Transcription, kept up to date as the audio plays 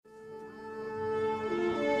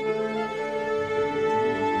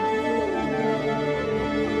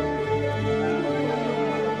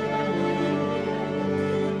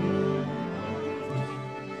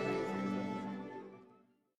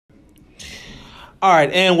All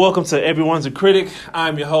right, and welcome to Everyone's a Critic.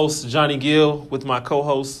 I'm your host, Johnny Gill, with my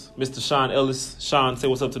co-host, Mr. Sean Ellis. Sean, say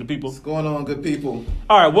what's up to the people. What's going on, good people?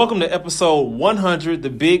 All right, welcome to episode 100,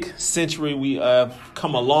 the big century. We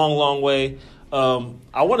come a long, long way.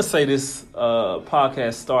 I want to say this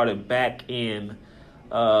podcast started back in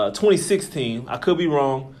 2016. I could be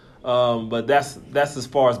wrong, but that's as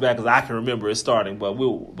far as back as I can remember it starting. But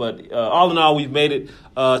all in all, we've made it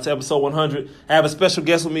to episode 100. I have a special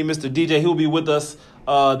guest with me, Mr. DJ. He'll be with us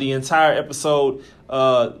the entire episode.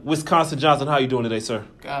 Wisconsin Johnson, how you doing today, sir?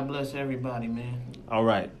 God bless everybody, man. All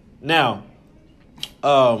right. Now,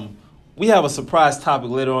 we have a surprise topic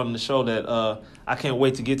later on in the show that I can't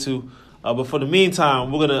wait to get to. But for the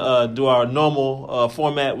meantime, we're going to do our normal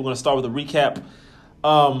format. We're going to start with a recap.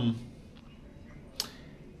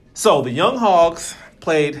 So the Young Hogs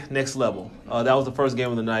played Next Level. That was the first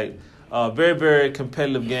game of the night. Very, very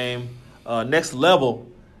competitive game. Next Level,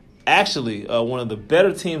 actually, one of the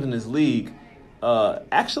better teams in this league,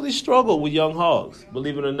 actually struggled with Young Hogs,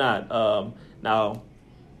 believe it or not. Now,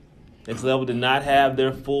 Next Level did not have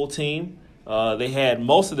their full team. They had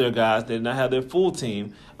most of their guys. They did not have their full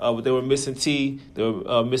team, but they were missing T. They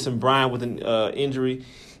were missing Brian with an injury.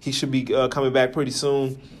 He should be coming back pretty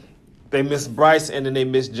soon. They missed Bryce, and then they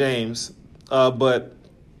missed James. But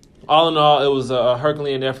all in all, it was a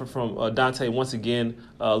Herculean effort from Dante once again,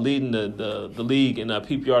 leading the league in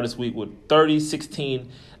PPR this week with 30,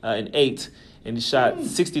 16, and 8. And he shot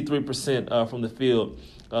 63% from the field,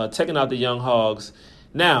 taking out the Young Hogs.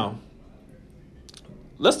 Now,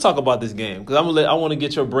 let's talk about this game because I want to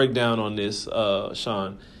get your breakdown on this,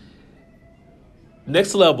 Sean.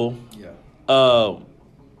 Next Level. Yeah.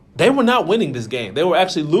 They were not winning this game. They were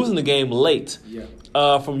actually losing the game late.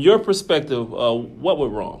 Yeah. From your perspective, what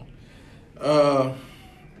went wrong?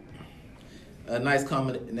 A nice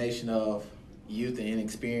combination of youth and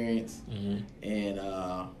inexperience, and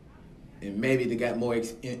maybe they got more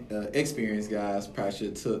experienced guys probably should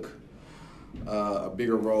have took a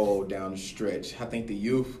bigger role down the stretch. I think the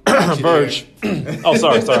youth Verge. Oh,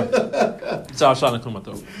 sorry. Sorry, I was trying to clear my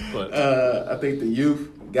throat. I think the youth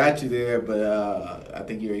got you there, but I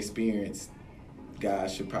think your experienced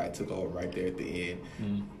guys should probably took over right there at the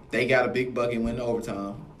end. They got a big bucket and went to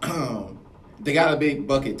overtime. They got a big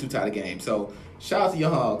bucket to tie the game. So shout out to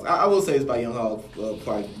Young Hogs. I will say this about Young Hogs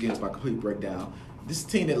before I get into my complete breakdown. This is a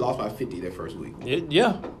team that lost by 50 their first week.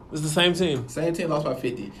 Yeah, it's the same team. Same team lost by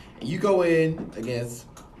 50. And you go in against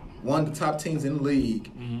one of the top teams in the league,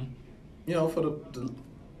 for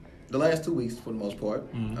the last 2 weeks for the most part.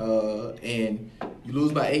 And you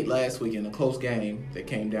lose by 8 last week in a close game that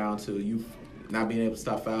came down to you not being able to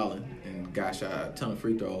stop fouling and got shot a ton of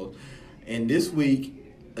free throws. And this week,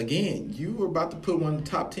 again, you were about to put one of the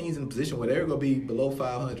top teams in a position where they were going to be below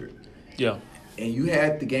 500. Yeah. And you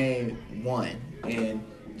had the game won and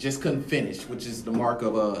just couldn't finish, which is the mark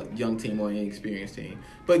of a young team or an inexperienced team.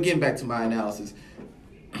 But getting back to my analysis,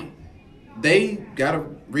 they got a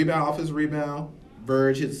rebound, offensive rebound.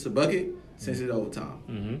 Verge hits the bucket, sends it to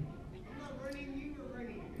overtime.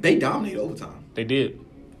 They dominate overtime. They did.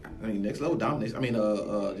 I mean, Next Level dominates. I mean,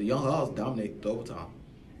 the Young Hogs dominate the overtime.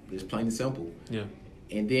 It's plain and simple. Yeah.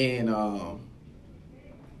 And then,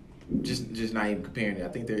 just not even comparing it. I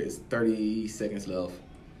think there is 30 seconds left.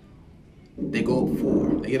 They go up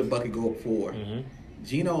 4. They get a bucket, go up 4.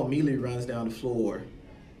 Gino immediately runs down the floor,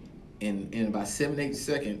 and in about 7-8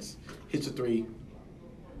 seconds, hits a 3.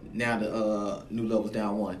 Now the New Level's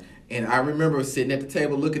down 1. And I remember sitting at the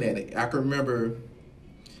table looking at it. I can remember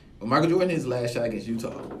when Michael Jordan hit his last shot against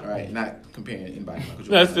Utah. All right, not comparing anybody to Michael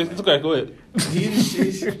Jordan. No, it's okay. Go ahead.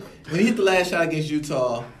 When he hit the last shot against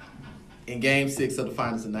Utah in Game 6 of the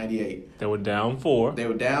Finals in '98, They were down 4. They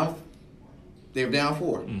were down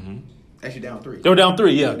 4. Actually, down 3. They were down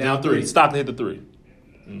 3. Yeah, Down down 3. 3. Stopped and hit the 3.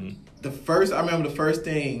 I remember the first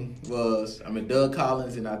thing was, Doug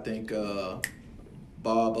Collins and I think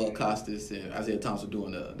Bob Costas and Isaiah Thomas were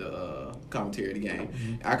doing the commentary of the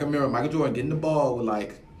game. I can remember Michael Jordan getting the ball with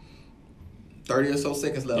like 30 or so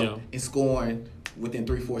seconds left and scoring within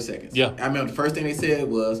 3-4 seconds. Yeah. I remember the first thing they said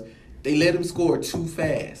was they let him score too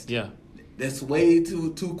fast. Yeah. That's way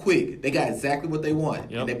too quick. They got exactly what they want.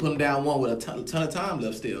 Yep. And they put him down 1 with a ton of time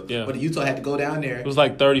left still. Yeah. But Utah had to go down there It was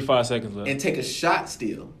like 35 seconds left. and take a shot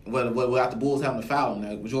still. Without the Bulls having to foul him.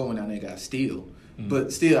 Now, Jordan went down there and got a steal.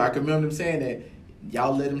 But still, I can remember them saying that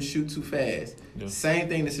y'all let him shoot too fast. Yeah. Same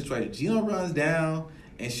thing in the situation. Gino runs down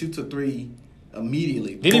and shoots a 3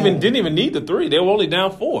 immediately. Didn't even need the 3. They were only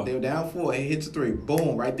down 4. They were down 4 and hits a 3.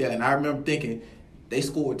 Boom, right there. And I remember thinking, they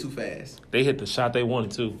scored too fast. They hit the shot they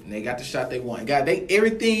wanted to. And they got the shot they wanted.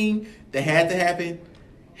 Everything that had to happen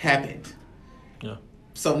happened. Yeah.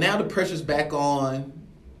 So now the pressure's back on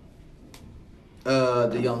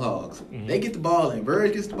the Young Hogs. Mm-hmm. They get the ball in.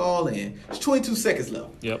 Verge gets the ball in. There's 22 seconds left.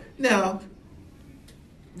 Yep. Now,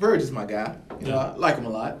 Verge is my guy. You know, I like him a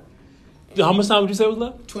lot. How much time would you say was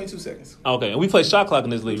left? 22 seconds. Okay, and we play shot clock in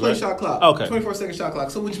this league, Play right? shot clock. Okay. 24-second shot clock.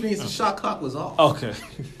 So which means the shot clock was off. Okay.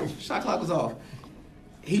 Shot clock was off.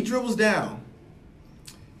 He dribbles down.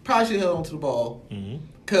 Probably should have held onto the ball.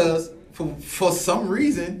 Because for some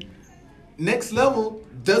reason, Next Level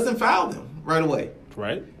doesn't foul them right away.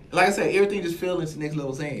 Right. Like I said, everything just fell into Next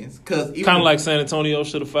Level's hands. Kind of like San Antonio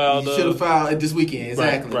should have fouled. Should have fouled this weekend.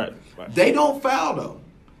 Exactly. Right. They don't foul, though.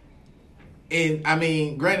 And, I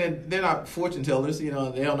mean, granted, they're not fortune tellers. You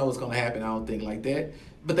know, they don't know what's going to happen. I don't think like that.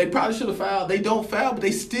 But they probably should have fouled. They don't foul, but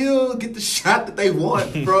they still get the shot that they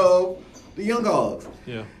want from the Young Hogs.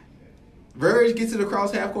 Yeah. Verge gets it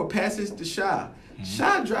across half court, passes to Sha.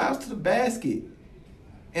 Sha drives to the basket.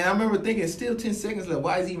 And I remember thinking, still 10 seconds left.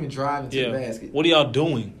 Why is he even driving to the basket? What are y'all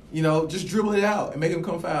doing? You know, just dribble it out and make him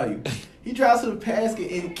come foul you. He drives to the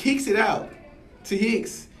basket and kicks it out to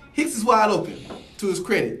Hicks. Hicks is wide open, to his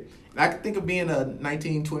credit. And I could think of being a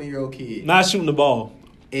 19, 20-year-old kid. Not shooting the ball.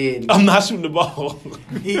 And I'm not shooting the ball.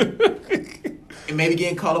 And maybe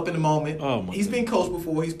getting caught up in the moment. Oh my He's been coached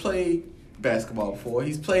before. He's played basketball before.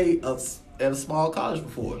 He's played at a small college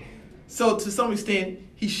before. So to some extent,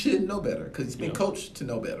 he should know better because he's been coached to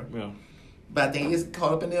know better. Yeah. But I think he gets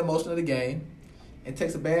caught up in the emotion of the game and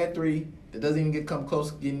takes a bad three that doesn't even come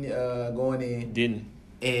close to getting going in. Didn't.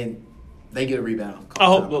 And they get a rebound.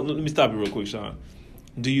 Let me stop you real quick, Sean.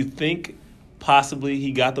 Do you think possibly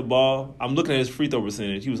he got the ball? I'm looking at his free throw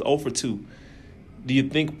percentage. He was 0 for 2. Do you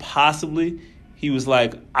think possibly he was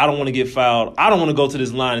like, I don't want to get fouled. I don't want to go to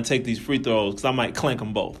this line and take these free throws because I might clank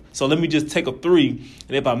them both. So let me just take a 3,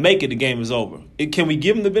 and if I make it, the game is over. Can we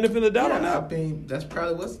give him the benefit of the doubt on that? I mean, that's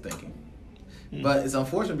probably what's thinking. But it's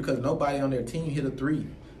unfortunate because nobody on their team hit a 3.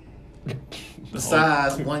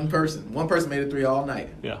 Besides one person. One person made a 3 all night.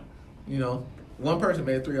 Yeah. You know, one person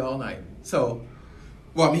made a 3 all night. So,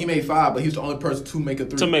 well, I mean, he made 5, but he was the only person to make a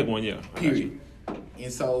 3. To make one, yeah. Period.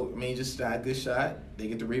 And so, I mean, just shot, good shot. They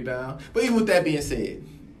get the rebound. But even with that being said,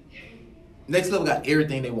 Next Level got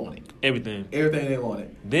everything they wanted. Everything they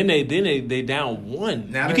wanted. Then they down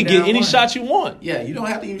 1. Now you they can get down any 1. shot you want. Yeah, you don't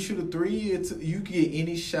have to even shoot a 3. You can get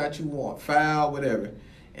any shot you want, foul, whatever.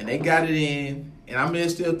 And they got it in. And I'm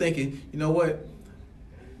still thinking, you know what?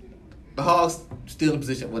 The Hogs still in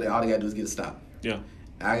position where all they got to do is get a stop. Yeah.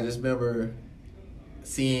 I just remember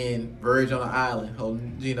seeing Verge on the island,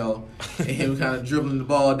 holding, you know, and him kind of dribbling the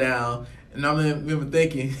ball down. And I remember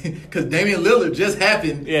thinking, because Damian Lillard just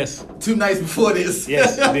happened 2 nights before this.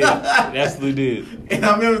 Yes, he did. He absolutely did. And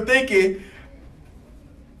I remember thinking,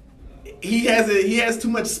 he has too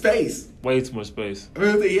much space. Way too much space. I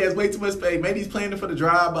remember thinking he has way too much space. Maybe he's playing it for the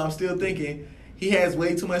drive, but I'm still thinking he has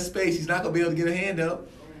way too much space. He's not going to be able to get a hand up.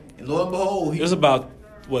 And lo and behold, there's about,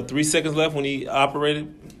 3 seconds left when he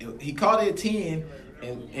operated? He caught it at 10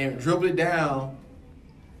 and dribbled it down.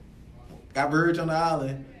 Got Verge on the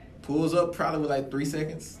island. Pulls up probably with like 3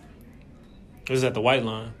 seconds. It was at the white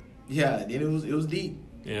line. Yeah, then it was deep.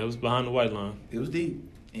 Yeah, it was behind the white line. It was deep.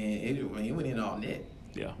 And it went in all net.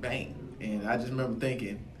 Yeah. Bang. And I just remember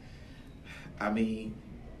thinking, I mean,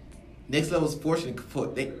 Next Level's fortunate for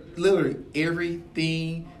they literally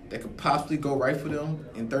everything that could possibly go right for them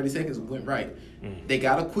in 30 seconds went right. They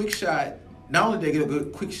got a quick shot. Not only did they get a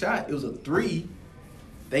good quick shot, it was a 3.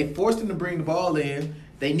 They forced them to bring the ball in.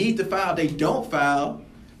 They need to foul. They don't foul.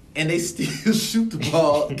 And they still shoot the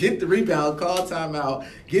ball, get the rebound, call timeout,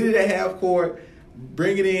 get it at half court,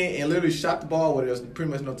 bring it in, and literally shot the ball where there was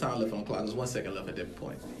pretty much no time left on the clock. There was 1 second left at that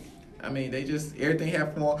point. I mean, they just, everything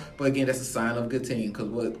happened for them. But again, that's a sign of a good team because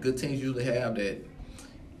what good teams usually have that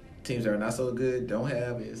teams that are not so good don't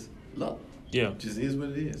have is luck. Yeah. It just is what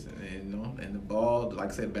it is. And, you know, and the ball, like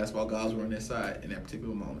I said, the basketball gods were on their side in that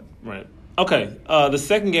particular moment. Right. Okay. The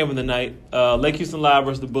second game of the night, Lake Houston Live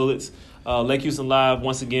versus the Bullets. Lake Houston Live,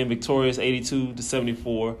 once again, victorious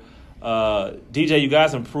 82-74. DJ, you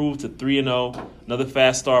guys improved to 3-0. Another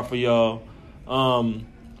fast start for y'all.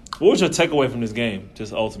 What was your takeaway from this game,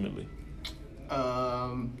 just ultimately?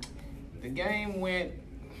 The game went,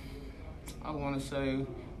 I want to say,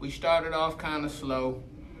 we started off kind of slow.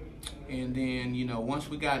 And then, you know, once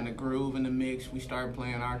we got in the groove in the mix, we started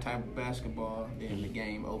playing our type of basketball. Then the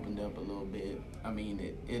game opened up a little bit. I mean,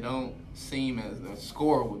 it don't seem as the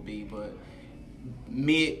score would be, but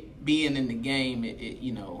being in the game, it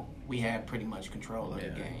you know, we had pretty much control of the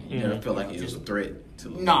game. You never felt like it was a threat to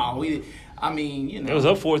lose. No, I mean, you know. It was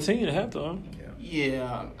up 14 at halftime.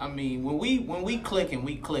 Yeah, I mean, when we click and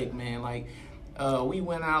we click, man, like we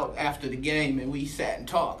went out after the game and we sat and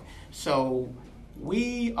talked. So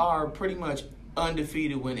we are pretty much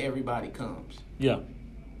undefeated when everybody comes. Yeah.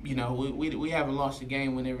 You know, we haven't lost a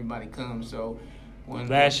game when everybody comes. So when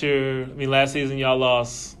Last season y'all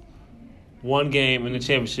lost one game in the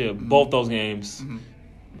championship. Both those games,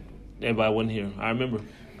 everybody wasn't here. I remember.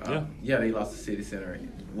 Yeah, they lost to City Center.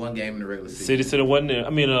 One game in the regular season. City Center wasn't there.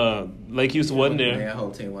 Lake Houston wasn't there. Yeah, the whole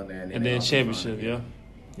team wasn't there. And then championship, yeah.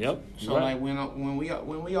 Yep. So right. like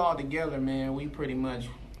when we all together, man, we pretty much,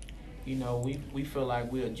 you know, we feel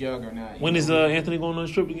like we're a juggernaut. When is Anthony going on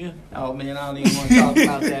the trip again? Oh man, I don't even want to talk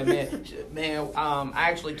about that, man. Man, I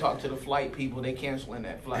actually talked to the flight people. They canceling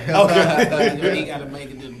that flight. Okay. He got to make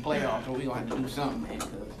it to the playoffs, or we gonna have to do something, man. 'Cause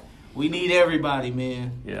we need everybody,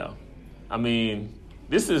 man. Yeah. I mean,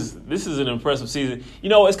 this is an impressive season. You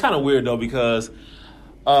know, it's kind of weird though because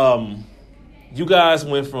you guys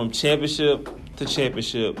went from championship to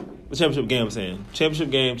championship. The championship game, I'm saying. Championship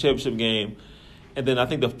game. And then I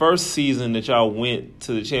think the first season that y'all went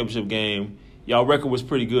to the championship game, y'all record was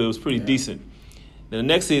pretty good. It was pretty decent. Then the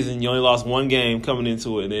next season, you only lost one game coming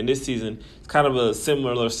into it. And then this season, it's kind of a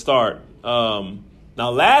similar start. Now,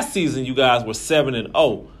 last season, you guys were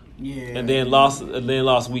 7-0. Yeah. And then lost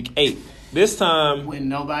week 8. This time, when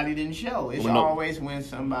nobody didn't show, it's always when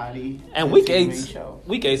somebody. And week 8's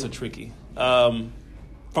are tricky.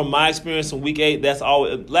 From my experience in week 8, that's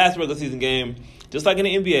always last regular season game. Just like in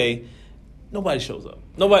the NBA, nobody shows up.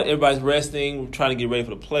 Everybody's resting, trying to get ready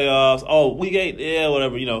for the playoffs. Oh, week 8, yeah,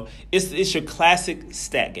 whatever. You know, it's your classic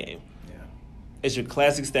stat game. Yeah, it's your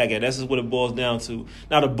classic stat game. That's just what it boils down to.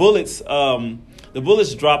 Now the Bullets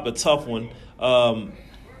dropped a tough one.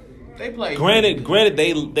 They played. Granted,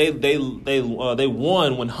 they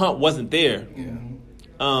won when Hunt wasn't there. Yeah.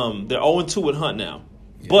 They're 0-2 with Hunt now,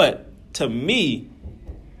 but to me,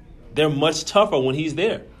 they're much tougher when he's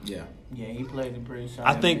there. Yeah. Yeah, he played it pretty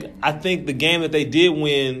solid. I think the game that they did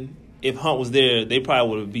win, if Hunt was there, they probably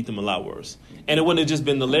would have beat them a lot worse. And it wouldn't have just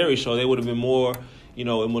been the Larry show. They would have been more, you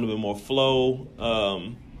know, it would have been more flow.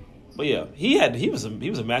 But yeah, he was a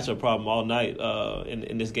matchup problem all night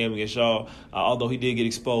in this game against y'all. Although he did get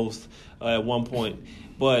exposed at one point,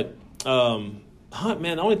 but Hunt,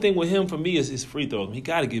 man, the only thing with him for me is his free throws. He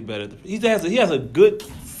got to get better. He has a good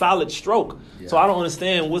solid stroke. Yeah. So I don't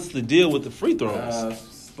understand what's the deal with the free throws.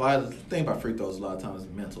 The thing about free throws a lot of times is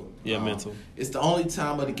mental. Yeah, mental. It's the only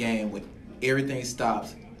time of the game when everything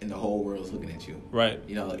stops and the whole world is looking at you. Right.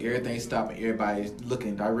 You know, everything's stopping. Everybody's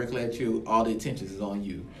looking directly at you. All the attention is on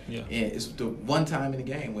you. Yeah. And it's the one time in the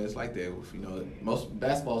game where it's like that. You know, most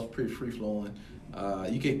basketball is pretty free flowing.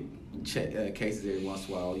 You get cases every once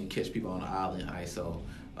in a while. You catch people on the island, ISO,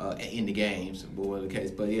 in the games, whatever the case.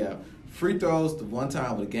 But yeah, free throws. The one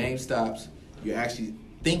time when the game stops, you're actually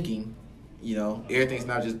thinking. You know, everything's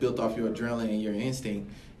not just built off your adrenaline and your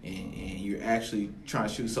instinct, and you're actually trying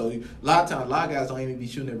to shoot. So a lot of guys don't even be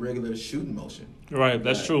shooting a regular shooting motion. Right,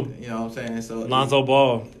 that's true. You know what I'm saying? So Lonzo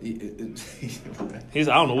Ball. I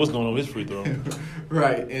don't know what's going on with his free throw.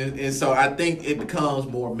 Right, and so I think it becomes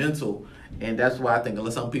more mental, and that's why I think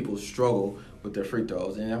some people struggle with their free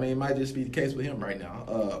throws. And I mean, it might just be the case with him right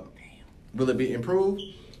now. Will it be improved?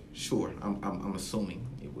 Sure, I'm assuming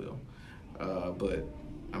it will, but.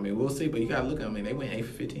 I mean, we'll see, but you got to look at them. I mean, they went 8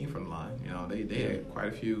 for 15 from the line. You know, they had quite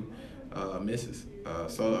a few misses.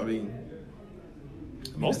 So, I mean.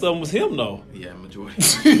 Most of them was him, though. Yeah, majority.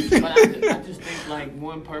 But I just think, like,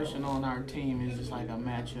 one person on our team is just like a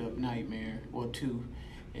matchup nightmare, or two,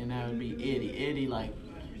 and that would be Eddie.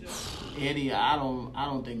 Eddie, I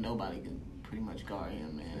don't think nobody can pretty much guard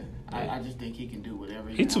him, man. I just think he can do whatever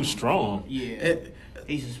he wants. He's too strong. Yeah.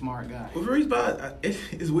 He's a smart guy. Well, the reason why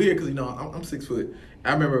it's weird because, you know, I'm 6 foot.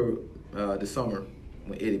 I remember this summer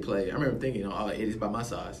when Eddie played. I remember thinking, you know, Eddie's about my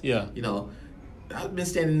size. Yeah. You know, I've been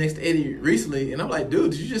standing next to Eddie recently, and I'm like,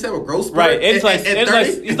 dude, did you just have a growth spurt? Right. Eddie's like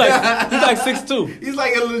 6'2". He's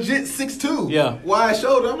like a legit 6'2". Yeah. Wide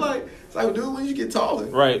shoulder. I'm like, it's like, dude, when you get taller?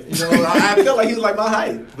 Right. You know, I felt like he was like my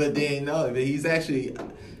height, but then no, he's actually,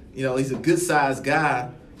 you know, he's a good sized guy.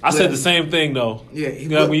 I said the same thing though.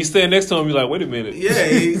 Yeah, when you stand next to him, you're like, wait a minute. Yeah,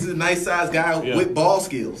 he's a nice sized guy with ball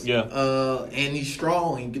skills. Yeah, and he's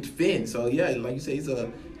strong and gets defend. So yeah, like you say, he's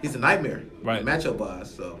a nightmare. Right, matchup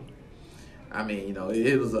wise. So, I mean, you know,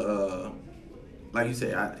 it was like you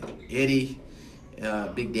said, Eddie,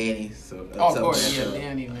 Big Danny. So of course,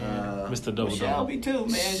 Danny, man. Mr. Double Shelby too,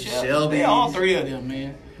 man. Shelby, they all three of them,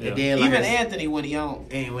 man. Yeah. And then, even Anthony when he on.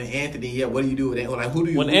 And when Anthony, what do you do with that? Like, who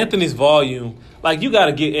do you? When Anthony's volume, like you got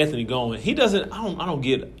to get Anthony going. He doesn't. I don't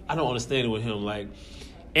understand it with him. Like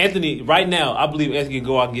Anthony, right now, I believe Anthony can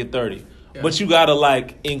go out and get 30. but you gotta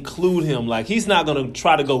like include him. Like he's not gonna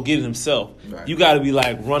try to go get it himself. Right. You gotta be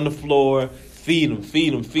like run the floor, feed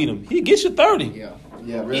him. He gets you 30.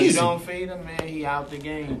 Yeah, If really. you don't feed him, man, he out the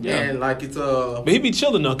game. Yeah. And like it's But he be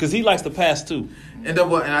chilling though, cause he likes to pass too. and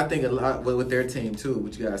I think a lot with their team too,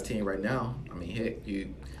 with you guys' team right now. I mean, heck,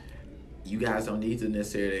 you guys don't need to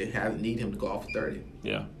necessarily need him to go off for 30.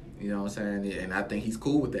 Yeah. You know what I'm saying? And I think he's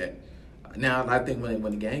cool with that. Now I think when the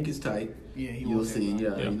game gets tight, Yeah, he you'll wants see.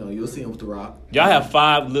 that. Yeah, you know, you'll see him with the rock. Y'all have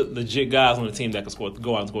 5 legit guys on the team that can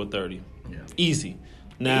go out and score 30. Yeah. Easy.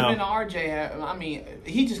 Now, Even RJ, I mean,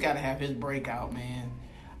 he just got to have his breakout, man.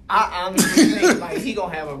 I honestly think like he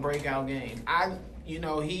gonna have a breakout game.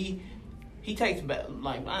 He takes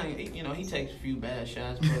he takes a few bad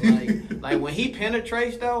shots, but like when he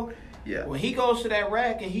penetrates though. Yeah. When he goes to that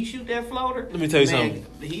rack and he shoot that floater, Let me tell you something.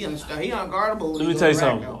 He unguardable. let me tell you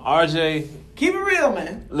something. RJ, Keep it real,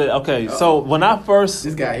 man. okay, so when I first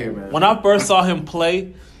This guy here, man. When I first saw him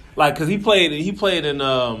play, like, cause he played in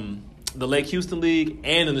the Lake Houston League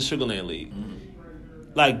and in the Sugar Land League.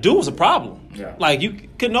 Like, dude was a problem. Yeah. Like, you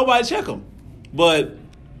could nobody check him. But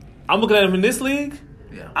I'm looking at him in this league.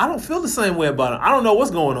 Yeah. I don't feel the same way about him. I don't know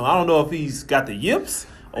what's going on. I don't know if he's got the yips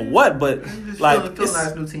or what. But Just like, feel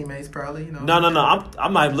nice new teammates, probably. You know. no.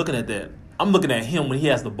 I'm not even looking at that. I'm looking at him when he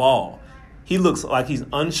has the ball. He looks like he's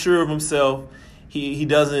unsure of himself. He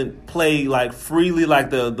doesn't play like freely like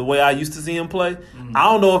the way I used to see him play. I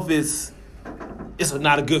don't know if it's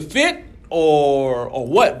not a good fit or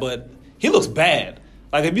what, but he looks bad.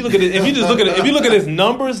 Like if you look at it, if you look at his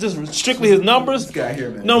numbers, just strictly his numbers, This guy here,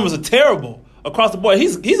 man. numbers are terrible across the board.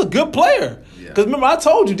 He's a good player. Yeah. Because remember I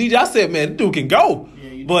told you, DJ, I said, man, this dude can go. Yeah,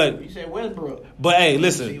 you but said Westbrook. but hey, See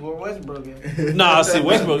listen. where Westbrook is. Nah, I see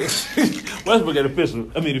Westbrook. Westbrook ain't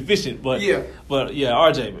efficient, but Yeah.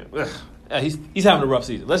 RJ, man, ugh, yeah, he's having a rough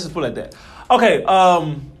season. Let's just put it like that. Okay,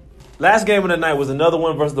 last game of the night was another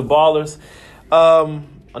one versus the Ballers.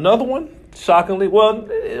 Another one, shockingly. Well,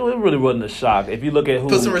 it really wasn't a shock if you look at who.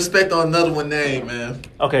 Put some respect on another one name, man.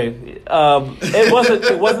 Okay,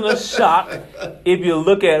 it wasn't a shock if you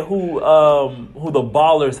look at who the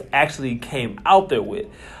Ballers actually came out there with.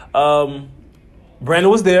 Brandon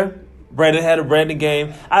was there. Brandon had a Brandon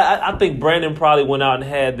game. I think Brandon probably went out and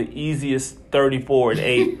had the easiest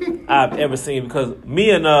 34-8 I've ever seen because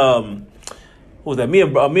me and who was that? Me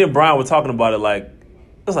and Brian were talking about it. Like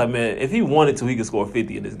it was like, man, if he wanted to, he could score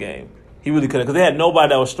 50 in this game. He really could because they had nobody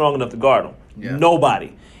that was strong enough to guard him. Yeah.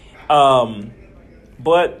 Nobody.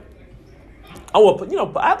 But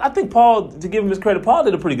I think Paul, to give him his credit, Paul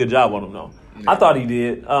did a pretty good job on him though. Yeah. I thought he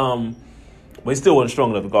did. But he still wasn't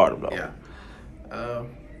strong enough to guard him though. Yeah.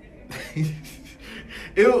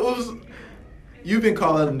 It was. You've been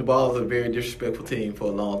calling the Balls a very disrespectful team for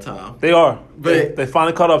a long time. They are. But- they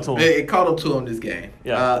finally caught up to him. It caught up to them this game.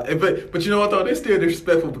 Yeah. But you know what though? They're still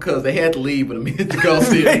disrespectful because they had to leave with a minute to go.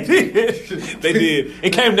 Still. They did.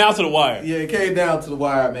 It came down to the wire. Yeah, it came down to the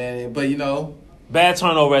wire, man. But you know, Bad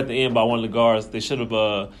turnover at the end by one of the guards. They should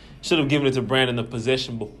have given it to Brandon the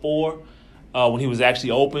possession before when he was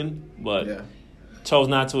actually open, but yeah. chose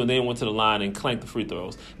not to, and then went to the line and clanked the free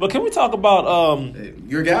throws. But can we talk about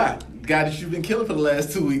Your guy that you've been killing for the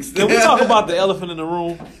last 2 weeks. can we talk about the elephant in the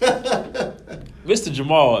room? Mr.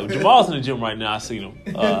 Jamal. Jamal's in the gym right now. I seen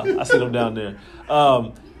him. I seen him down there.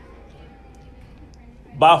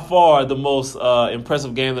 By far the most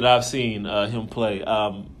impressive game that I've seen him play.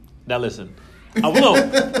 Now listen, we're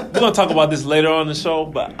gonna talk about this later on in the show,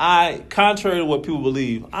 but contrary to what people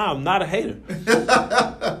believe, I am not a hater.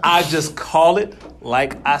 I just call it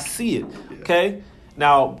like I see it. Okay?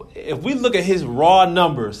 Now, if we look at his raw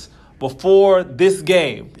numbers before this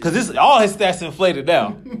game, because all his stats inflated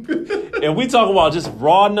now. If we talk about just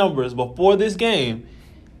raw numbers before this game,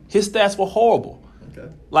 his stats were horrible.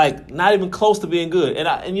 Okay. Like, not even close to being good.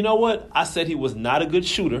 And you know what? I said he was not a good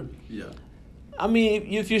shooter. Yeah. I mean,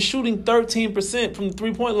 if you're shooting 13% from the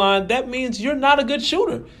three-point line, that means you're not a good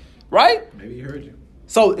shooter, right? Maybe he heard you.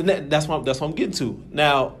 So that's what I'm getting to.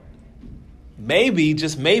 Now, maybe,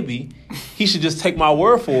 just maybe, he should just take my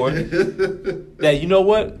word for it that, you know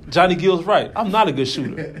what, Johnny Gill's right. I'm not a good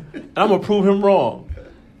shooter. And I'm going to prove him wrong.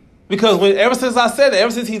 Because ever since I said that,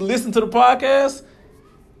 ever since he listened to the podcast,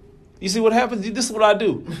 you see what happens? This is what I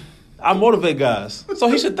do. I motivate guys. So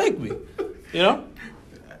he should thank me, you know?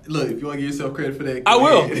 Look, if you want to give yourself credit for that, I go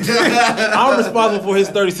will. ahead. I'm responsible for his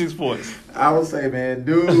 36 points. I would say, man,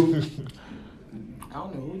 dude. I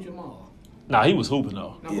don't know who Jamal. Nah, he was hooping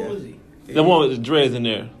though. No, Yeah. who is he? The one with the dreads in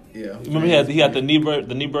there. Yeah. Remember he had the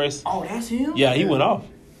knee brace? Oh, that's him? Yeah, he went off.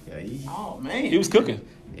 Yeah, Oh, man. He was cooking.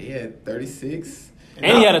 he had 36.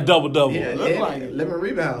 And he had a double-double. Yeah, Looked and like it. 11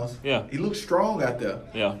 rebounds. Yeah. He looked strong out there.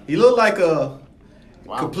 Yeah. He looked like a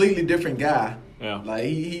Wow. completely different guy. Yeah. Like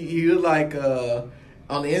he looked like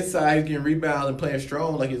on the inside he's getting rebounds and playing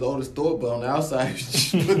strong like his oldest thought, but on the outside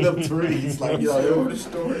he's just putting up threes. Like the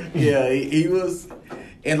story. yeah, he was.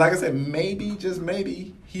 And like I said, maybe just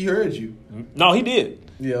maybe he heard you. No, he did.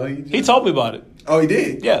 You know, He told me about it. Oh, he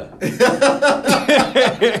did. Yeah.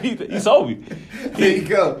 he told me. There you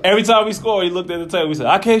go. Every time we scored, he looked at the table. He said,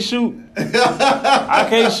 "I can't shoot. I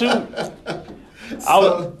can't shoot."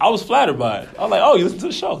 I was flattered by it. I was like, "Oh, you listen to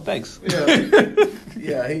the show? Thanks."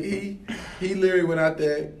 Yeah, yeah. He literally went out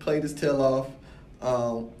there, played his tail off.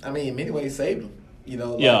 I mean, in many ways, saved him. You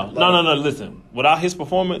know. Yeah. No. Listen, without his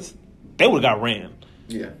performance, they would have got ran.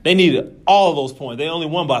 Yeah. They needed all of those points. They only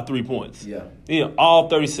won by 3 points. Yeah. They needed all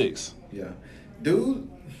 36. Yeah.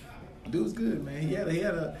 Dude's good, man. He had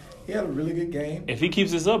a really good game. If he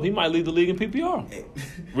keeps this up, he might lead the league in PPR.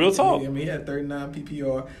 Real talk. I mean, he had 39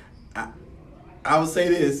 PPR. I would say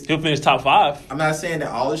this. He'll finish top 5. I'm not saying that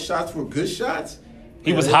all his shots were good shots.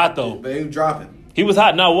 He was hot, though. But he was dropping. He was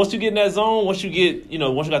hot. Now, once you get in that zone, once you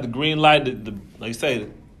got the green light, like you say,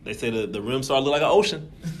 they say the rim started to look like an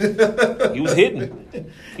ocean. He was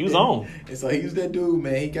hitting. He was on. And so he was that dude,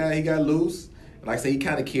 man. He got loose. Like I say, he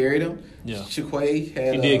kind of carried him. Yeah. Shaquay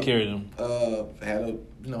had. He did carry them. Had a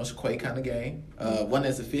Shaquay kind of game. Wasn't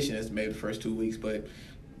as efficient as maybe the first 2 weeks, but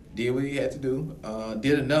did what he had to do.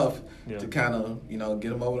 Did enough to kind of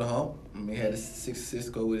get him over the hump. I mean, he had a 6 assists,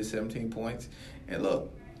 go with his 17 points. And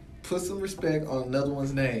look, put some respect on another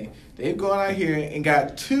one's name. They've gone out here and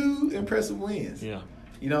got 2 impressive wins. Yeah.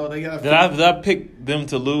 They got. Did I pick them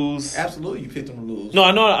to lose? Absolutely, you picked them to lose. No,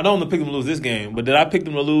 I know I don't pick them to lose this game, but did I pick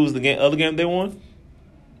them to lose the other game they won?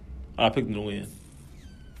 Or I picked them to win.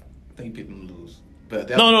 I think you picked them to lose. But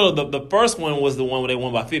No. The first one was the one where they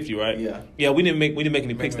won by 50, right? Yeah. Yeah, we didn't make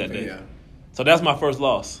any picks that day. Yeah. So that's my first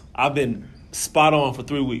loss. I've been spot on for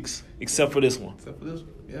 3 weeks, except for this one. Except for this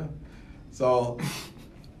one, yeah. So,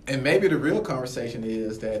 and maybe the real conversation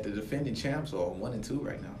is that the defending champs are 1 and 2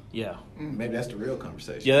 right now. Yeah. Maybe that's the real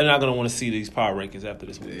conversation. Yeah, they're not going to want to see these power rankings after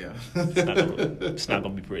this week. Yeah. It's not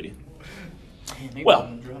going to be pretty. They Well.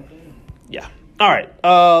 gonna drop down. Yeah. All right.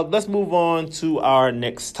 Let's move on to our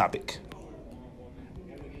next topic.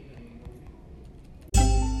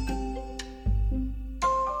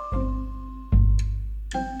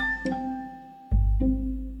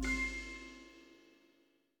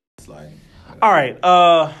 All right.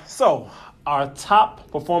 So our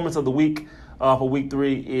top performance of the week for week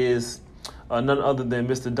 3 is none other than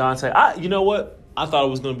Mr. Dante. You know what? I thought it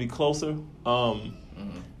was going to be closer.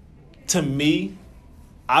 To me,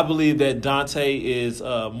 I believe that Dante is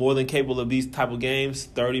more than capable of these type of games.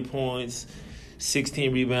 30 points,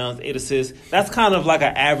 16 rebounds, 8 assists. That's kind of like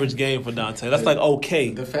an average game for Dante. That's like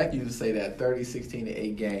okay. The fact you say that 30, 16, and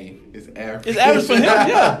 8 game is average. It's average for him,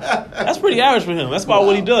 yeah. That's pretty average for him. That's about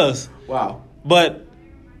what he does. Wow. But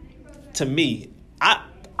to me,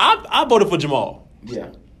 I voted for Jamal. Yeah.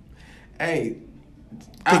 Hey.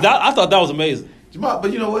 Because I thought that was amazing. Jamal,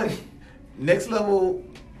 but you know what? Next level,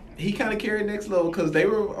 he kind of carried next level because they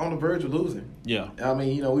were on the verge of losing. Yeah. I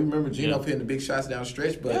mean, we remember Gino hitting the big shots down the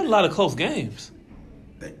stretch, but They had a lot of close games.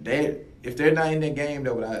 if they're not in that game,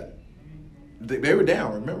 though, they were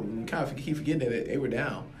down. Remember, we kind of keep forgetting that they were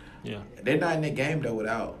down. Yeah. They're not in that game, though,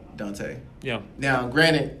 without Dante. Yeah. Now,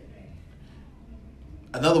 granted,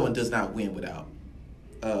 another one does not win without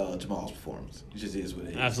Jamal's performance. It just is what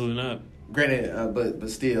it is. Absolutely not. Granted, but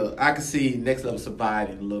still, I could see next level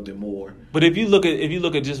surviving a little bit more. But if you look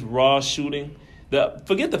at just raw shooting,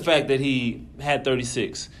 forget the fact that he had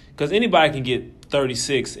 36, because anybody can get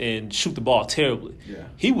 36 and shoot the ball terribly. Yeah.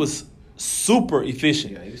 He was super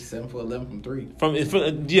efficient. Yeah, he was 7 for 11 from 3.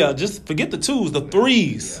 Just forget the twos, the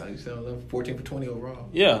threes. Yeah, he was 7 for 11, 14 for 20 overall.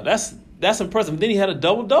 Yeah, that's impressive. Then he had a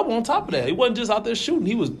double on top of that. He wasn't just out there shooting.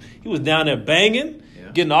 He was down there banging,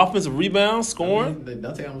 getting offensive rebounds, scoring. I mean,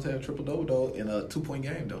 Dante almost had a triple-double in a 2-point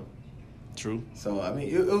game, though. True. So, I mean,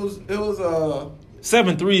 it was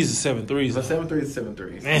 7 threes is 7 threes. But 7 threes is 7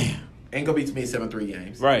 threes. Man. Ain't gonna be too many 7-3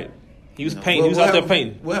 games. Right. He was painting. He was out there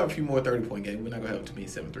painting. We'll have a few more 30-point games. We're not gonna have too many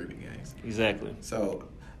 7-3 games. Exactly. So,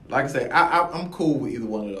 like I said, I'm cool with either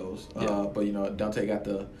one of those. Yeah. But Dante got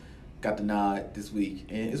the nod this week,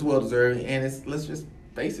 and it's well deserved. And let's just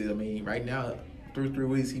face it. I mean, right now through 3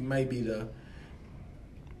 weeks, he may be the.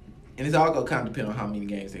 And it's all gonna kind of depend on how many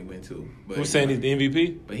games they win too. But Who's saying he's the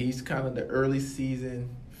MVP? But he's kind of the early season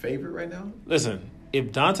favorite right now. Listen,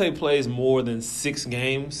 if Dante plays more than 6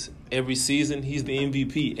 games every season, he's the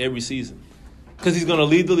MVP every season. Because he's going to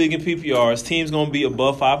lead the league in PPR. His team's going to be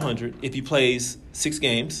above 500 if he plays 6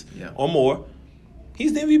 games or more.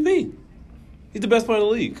 He's the MVP. He's the best player in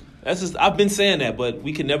the league. I've been saying that, but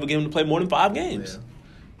we can never get him to play more than 5 games. Yeah.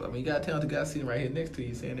 But I mean, you got a talented guy sitting right here next to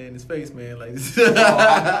you saying that in his face, man. Like,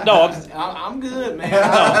 I'm good, man.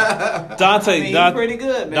 No. Dante, he's pretty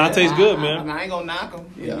good, man. Dante's good, man. I ain't gonna knock him,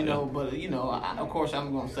 Yeah. But of course,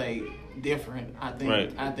 I'm gonna say different. I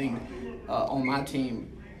think on my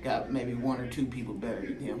team got maybe 1 or 2 people better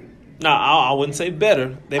than him. No, I wouldn't say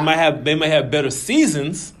better. They might have better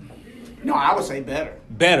seasons. No, I would say better.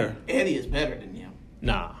 Better. Eddie is better than him.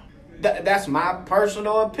 Nah. That's my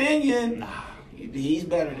personal opinion. Nah. He's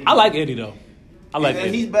better than him. I like Eddie though. Eddie.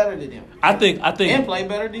 He's better than him. I think and play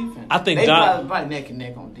better defense. I think they probably neck and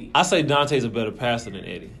neck on defense. I say Dante's a better passer than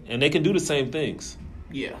Eddie, and they can do the same things.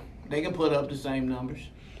 Yeah, they can put up the same numbers.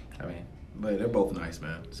 I mean, but they're both nice,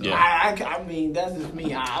 man. So. Yeah. I mean, that's just me.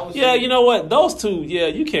 You know what? Those two,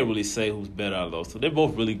 you can't really say who's better out of those two. They're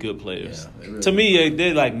both really good players. Yeah, really to me,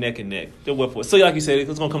 they're like neck and neck. They're what for. So, like you said,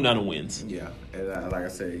 it's gonna come down to wins. Yeah, and like I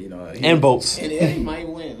said, and votes. And Eddie might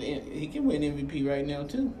win. He can win MVP right now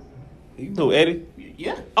too. Who, Eddie?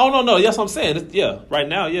 Yeah. Oh no, that's what I'm saying. Right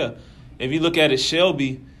now, yeah. If you look at it,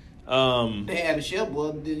 Shelby. They had a Shelby.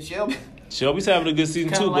 Well, did Shelby? Shelby's having a good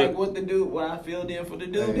season too, like but what I filled in for the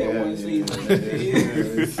dude that one season.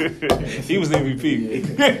 He was MVP.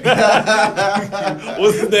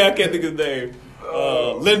 What's his name? I can't think of his name.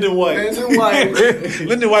 Lyndon White.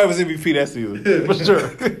 Lyndon White was MVP that season for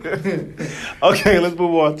sure. Okay, let's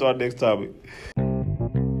move on to our next topic.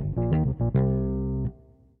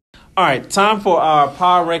 All right, time for our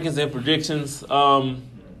power rankings and predictions. I'm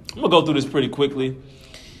gonna go through this pretty quickly.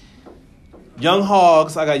 Young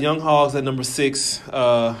Hogs, I got Young Hogs at number 6.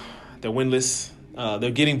 They're winless.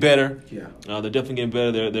 They're getting better. Yeah. They're definitely getting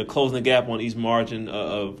better. They're closing the gap on each margin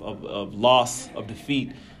of loss, of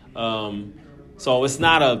defeat. So it's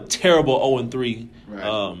not a terrible 0-3.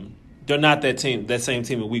 Right. They're not that same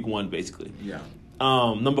team in week 1, basically. Yeah.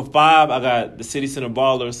 Number 5, I got the City Center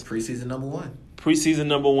Ballers. Preseason number 1. Preseason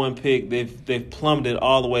number 1 pick. They've plummeted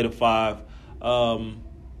all the way to 5.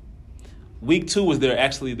 Week 2 was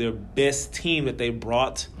their best team that they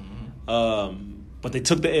brought, but they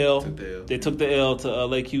took the L. They took the L to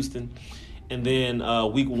Lake Houston, and then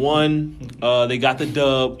week 1 they got the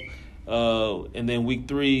dub, and then week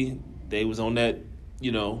 3 they was on that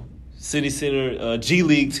City Center G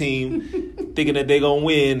League team, thinking that they're gonna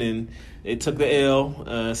win, and they took the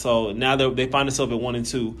L. So now they find themselves at 1 and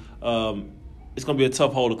 2. It's gonna be a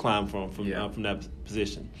tough hole to climb from that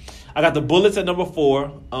position. I got the Bullets at number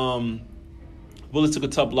 4. Bullets took a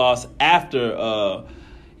tough loss after, a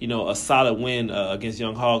solid win against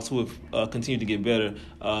Young Hogs, who have continued to get better.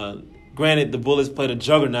 Granted, the Bullets played a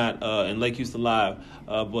juggernaut in Lake Houston Live,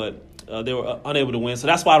 but they were unable to win. So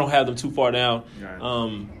that's why I don't have them too far down.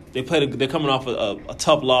 Right. They're coming off a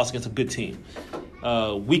tough loss against a good team.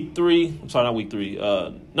 Week 3, I'm sorry, not week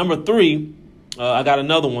 3. Number 3, I got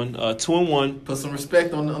another one, 2-1. Put some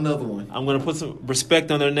respect on another one. I'm going to put some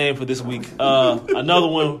respect on their name for this week. Another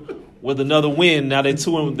one with another win. Now they're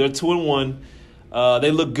 2-1. They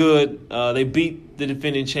look good. They beat the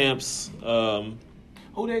defending champs.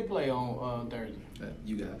 Who they play on Thursday?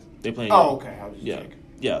 You guys. They playing. Oh, okay. I was just checking.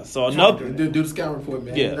 Yeah. So another do the scout report,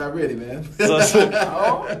 man. Yeah. You're not ready, man. So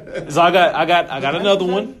I got another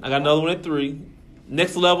one. I got another one at 3.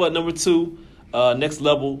 Next level at number 2. Next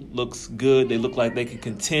level looks good. They look like they can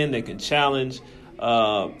contend. They can challenge.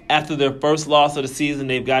 After their first loss of the season,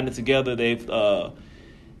 they've gotten it together. They've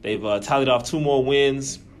tallied off 2 more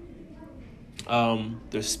wins.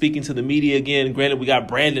 They're speaking to the media again. Granted, we got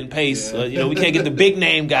Brandon Pace. Yeah. We can't get the big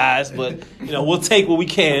name guys, but we'll take what we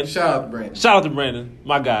can. Shout out to Brandon,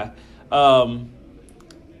 my guy. And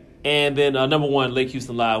then number 1, Lake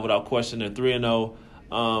Houston Live, without question. They're 3-0,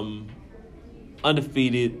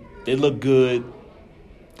 undefeated. They look good.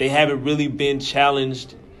 They haven't really been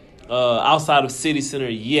challenged outside of City Center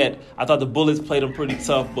yet. I thought the Bullets played them pretty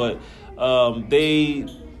tough, but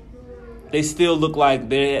they still look like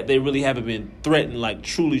they really haven't been threatened, like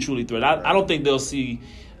truly threatened. I don't think they'll see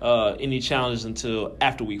any challenges until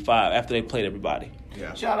after week 5, after they played everybody.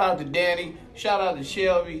 Yeah. Shout out to Danny. Shout out to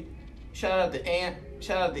Shelby. Shout out to Ant.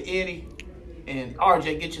 Shout out to Eddie. And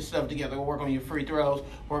RJ, get your stuff together. Work on your free throws.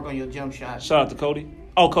 Work on your jump shots. Shout out to Cody.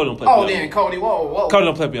 Oh, Cody don't play piano. Oh, then Cody. Whoa. Cody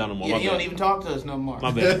don't play piano no more. Yeah, My he bad. don't even talk to us no more.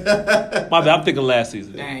 My bad. I'm thinking last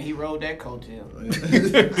season. Dang, he rode that coattail.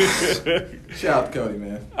 Shout out to Cody,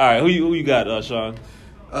 man. All right, who you got, Sean?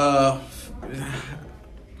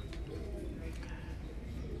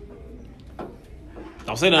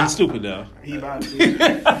 Don't say nothing stupid now. He about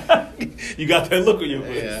to. You got that look on your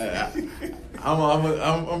face. Yeah,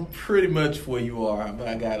 I'm pretty much where you are, but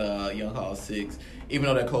I got Young Hall 6. even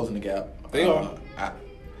though they're closing the gap. They are.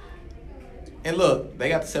 And look, they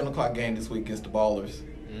got the 7 o'clock game this week against the Ballers.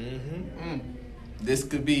 Mm-hmm. This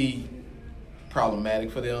could be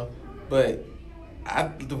problematic for them, but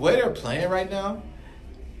the way they're playing right now,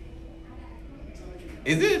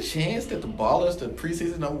 is there a chance that the Ballers, the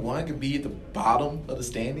preseason #1, could be at the bottom of the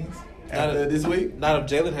standings after this week? Not if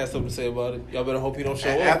Jalen has something to say about it. Y'all better hope he don't show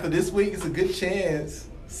up. After this week, it's a good chance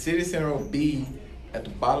City Center will be at the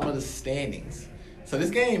bottom of the standings. So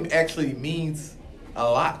this game actually means a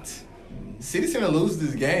lot. City Center loses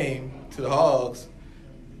this game to the Hogs,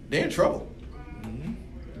 they're in trouble. Mm-hmm.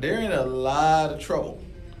 They're in a lot of trouble.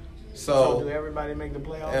 So do everybody make the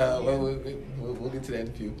playoffs? We'll get to that in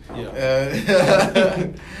a few. Yeah.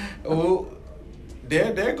 Well,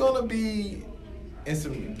 they're gonna be in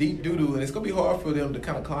some deep doo doo, and it's gonna be hard for them to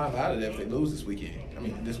kind of climb out of that if they lose this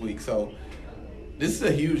week. So this is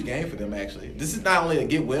a huge game for them. Actually, this is not only a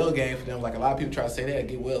get well game for them. Like a lot of people try to say that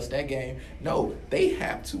get well stat game. No, they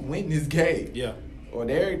have to win this game. Yeah. Or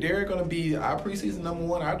they're gonna be our preseason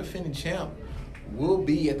 #1, our defending champ. Will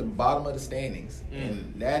be at the bottom of the standings,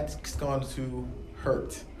 and that's going to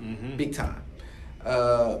hurt big time.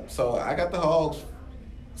 So I got the Hogs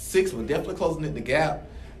 6, but definitely closing the gap.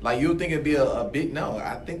 Like you would think it'd be a big no.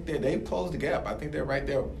 I think that they've closed the gap. I think they're right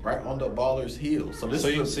there, right on the Ballers' heels. So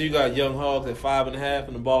you got Young Hogs at 5.5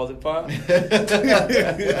 and the Ballers at 5.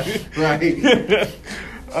 Right.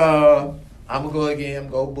 I'm gonna go again.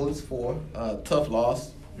 Go Bullets 4. Tough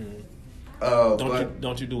loss.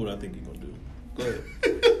 Don't you do what I think you're gonna do. Go ahead.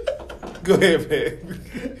 Go ahead,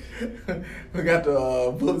 man. We got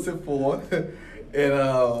the Bullets at 4,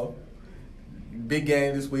 and big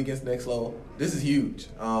game this week against Next Level. This is huge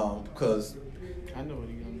because I know what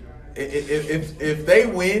you're gonna do. If they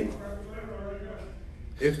win,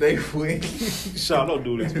 Sean, don't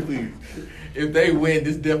do this, please. If they win,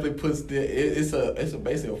 this definitely puts it's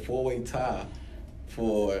basically a 4-way tie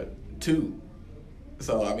for 2.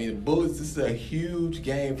 So I mean, the Bullets. This is a huge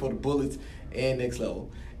game for the Bullets and Next Level,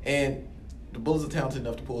 and the Bullets are talented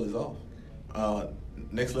enough to pull this off.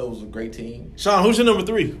 Next Level is a great team. Sean, who's your number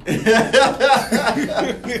 3?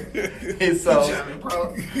 And so,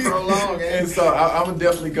 prolong. And so I'm gonna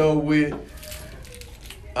definitely go with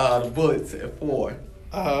the Bullets at 4.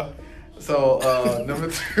 So number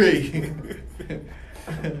 3.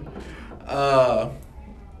 I'm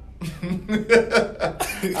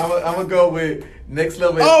gonna go with Next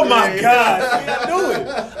Level. Oh my God! See,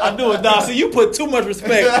 I knew it, dog. See, you put too much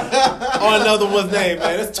respect on another one's name,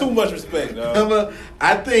 man. That's too much respect, dog.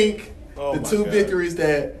 I think Oh the my 2 God. victories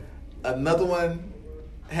that another one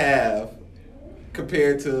have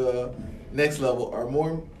compared to Next Level are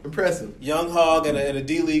more impressive. Young Hog and a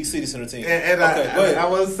D League City Center team. And go ahead. I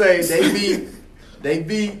want to say they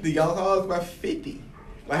beat the Young Hogs by 50.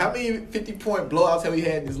 Like how many 50-point blowouts have we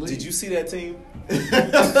had in this league? Did you see that team?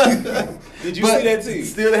 Did you see that team?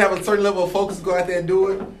 Still, to have a certain level of focus to go out there and do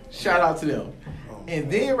it. Shout out to them. And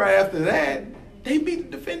then right after that, they beat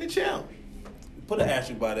the defending champ. Put an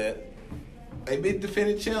asterisk by that. They beat the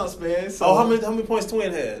defending champs, man. So Oh, how many points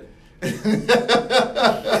Twin had?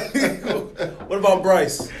 What about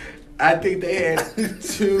Bryce? I think they had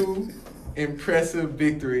 2 impressive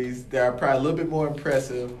victories that are probably a little bit more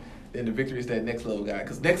impressive than the victories that Next Level got.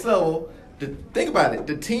 Because Next Level, think about it,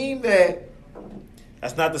 the team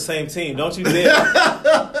That's not the same team. Don't you dare.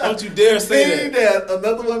 Don't you dare say that.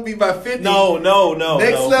 another one beat by 50. No.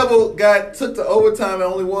 Next Level took to overtime and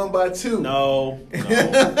only won by 2. No.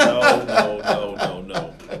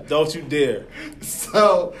 Don't you dare.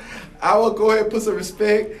 So I will go ahead and put some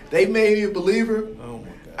respect. They made me a believer. Oh my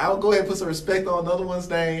God. I will go ahead and put some respect on another one's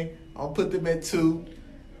name. I'll put them at 2.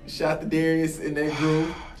 Shout to Darius in that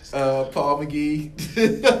group. Paul McGee,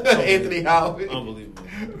 Anthony Howard. Unbelievable.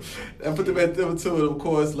 I put them at number 2, and of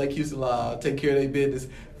course, Lake Houston Live take care of their business,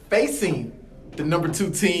 facing the number 2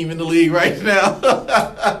 team in the league right now.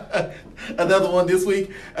 Another one this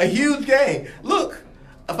week, a huge game. Look,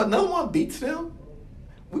 if another one beats them,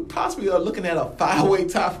 we possibly are looking at a 5-way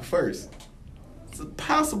tie for first. It's a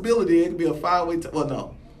possibility it could be a 5-way tie. Well,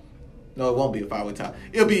 no, it won't be a 5-way tie.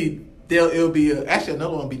 It'll be actually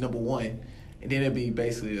another one will be number 1. And then it'd be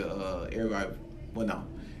basically everybody. Well, no,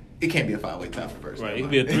 it can't be a 5-way tie for first. Right, it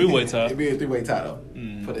could be a 3-way tie. It'd be a 3-way tie though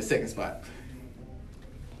for the second spot.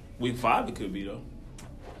 Week 5 it could be though.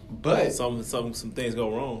 But Some things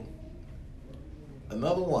go wrong.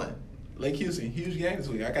 another one, Lake Houston, huge game this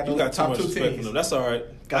week. I got You the got too top much 2 respect for teams. them. That's all right.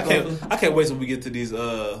 Got I can't wait till we get to these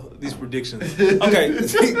predictions. Okay,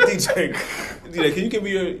 DJ, can you give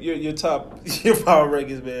me your top your power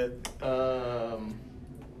rankings, man?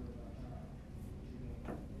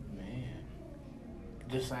 Man,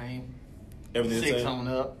 the same. Everything 6 the same? on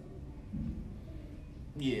up.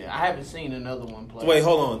 Yeah, I haven't seen another one play. Wait,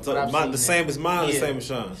 hold on. But So I've seen the it. same as mine or the Yeah, same as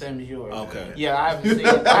Sean's? Same as yours. Okay. Yeah, I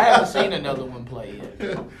haven't seen another one play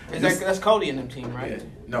yet. That's Cody and them team, right? Yeah.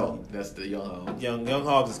 No, that's the Young Hogs. Young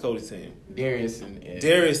Hogs is Cody's team. Darius and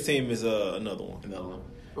Darius' team is another one. another one.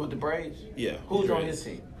 With the Braves? Yeah. Who's on Dre's. his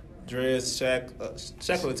team? Dre's,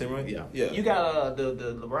 Shaq on the team, right? Yeah. Yeah. You got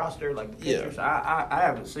the roster, like the Yeah. pictures. I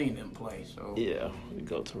haven't seen them play, so. Yeah. We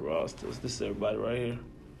go to rosters. This is everybody right here.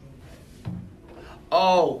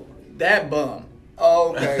 Oh, that bum.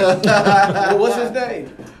 Oh, okay. Well, what's his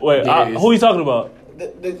name? Wait, Darius. who are you talking about?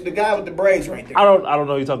 The guy with the braids right there. I don't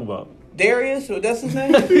know who you're talking about. Darius, or that's his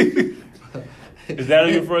name? Is that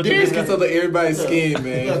who you're referring to? Darius gets under everybody's skin,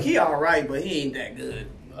 man. Look, he all right, but he ain't that good.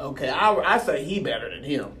 Okay, I say he better than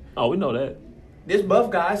him. Oh, we know that. This buff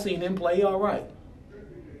guy, I seen him play. He all right.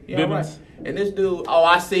 He all right. Bibbins? And this dude,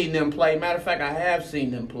 I seen them play. Matter of fact, I have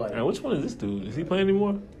seen them play. Man, which one is this dude? Is he playing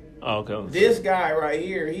anymore? Oh, okay. This guy right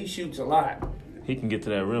here, he shoots a lot. He can get to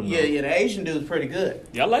that rim. Yeah, though. yeah, the Asian dude's pretty good.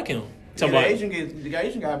 Yeah, I like him. Yeah, the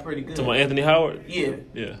Asian guy pretty good. Talking about Anthony Howard? Yeah.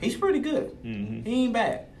 Yeah. He's pretty good. Mhm. He ain't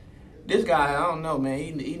bad. This guy, I don't know, man.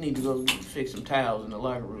 He need to go fix some towels in the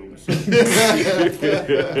locker room or something.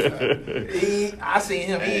 I seen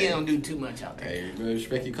him. He don't do too much out there. Hey, you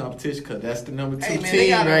respect your competition because that's the number 2 Hey, man, they team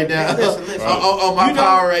gotta- right now. listen. on my You know,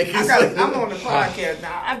 power rankings. I'm on the podcast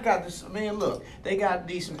now. I've got this. Man, look, they got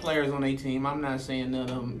decent players on their team. I'm not saying none of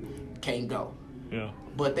them can't go, Yeah.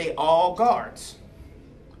 but they all guards.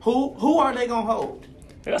 Who are they gonna hold?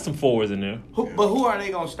 They got some forwards in there. But who are they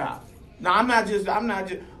gonna stop? Now I'm not just.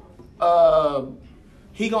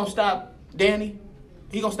 He gonna stop Danny.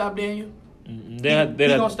 He gonna stop Daniel.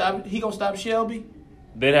 He gonna stop Shelby.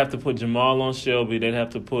 They'd have to put Jamal on Shelby. They'd have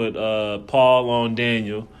to put Paul on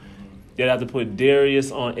Daniel. They'd have to put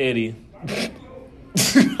Darius on Eddie.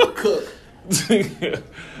 Cook.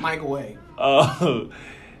 Mike away.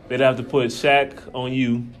 They'd have to put Shaq on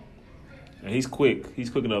you. And he's quick. He's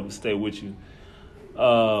quick enough to stay with you.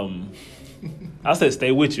 I said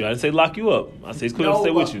stay with you. I didn't say lock you up. I said he's quick enough to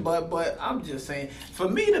stay with you. But I'm just saying, for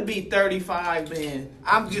me to be 35, man,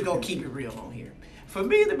 I'm just gonna keep it real on here. For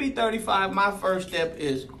me to be 35, my first step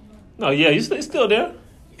is No, yeah, it's still there.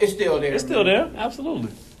 it's still there. It's still there. Absolutely.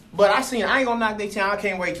 But I ain't gonna knock their team. I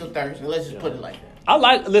can't wait till Thursday. Let's just put it like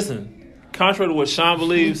that. Listen, contrary to what Sean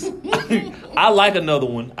believes, I like another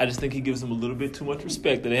one. I just think he gives them a little bit too much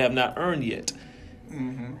respect that they have not earned yet.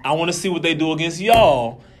 Mm-hmm. I want to see what they do against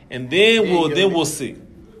y'all, and then we'll see.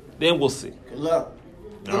 Then we'll see. Good luck.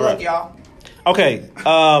 Good All luck, right. y'all. Okay,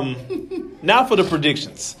 now for the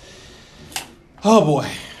predictions. Oh boy.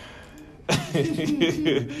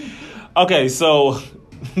 Okay, so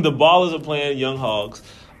the Ballers are playing Young Hogs.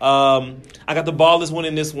 I got the Ballers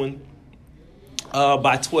winning this one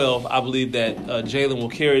by 12. I believe that Jalen will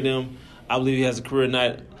carry them. I believe he has a career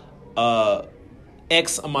night.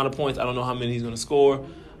 X amount of points. I don't know how many he's going to score.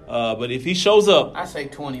 But if he shows up, I say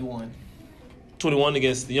 21. 21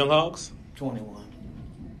 against the Young Hogs. 21.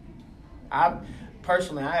 I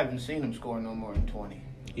haven't seen him score no more than 20.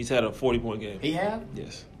 He's had a 40-point game. He have?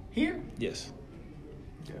 Yes. Here? Yes.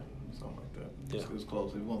 Yeah, something like that. Yeah. It was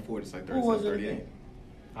close. It won 40, it's like Who 37, was it 38. again?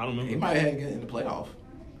 I don't remember. He might have had it in the playoff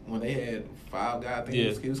when they had 5 guys. I think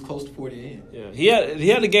Yeah. he was close to 40 in. Yeah. He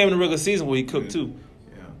had a game in the regular season where he cooked too.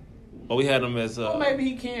 Yeah. But we had him as Well, maybe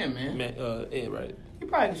he can, man. Ed, right? He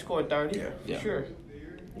probably can score 30. Yeah. Yeah. Sure.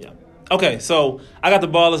 Yeah. Okay, so I got the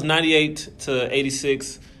Ballers 98 to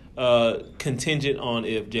 86, contingent on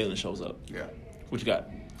if Jalen shows up. Yeah. What you got?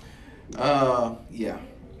 Yeah.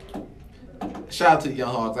 Shout out to the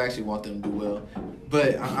Young Hogs. I actually want them to do well.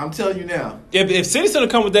 But I'm telling you now. If City Center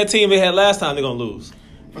come with that team they had last time, they're gonna lose.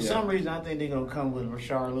 For some reason, I think they're gonna come with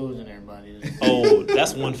Rashard Lewis and everybody. Oh,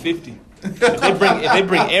 that's 150. If they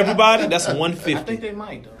bring everybody, that's I 150. think they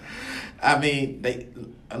might though. I mean,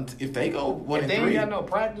 if they go 1 If and they 3, ain't got no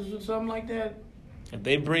practice or something like that, If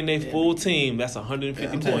they bring their full team, that's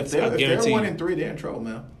 150 I'm telling you, points. if I they're guarantee 1 you. and 3, they're in trouble,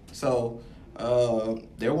 man. So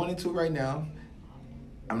they're 1 and 2 right now.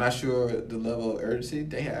 I'm not sure the level of urgency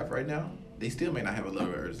they have right now. They still may not have a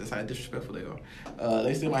level of urgency. That's how disrespectful they are.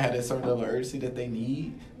 They still might have that certain level of urgency that they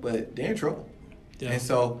need, but they're in trouble. Yeah. And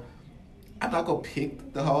so I'm not gonna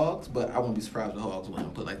pick the Hogs, but I wouldn't be surprised if the Hogs win.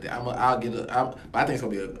 Put it like that. But I think it's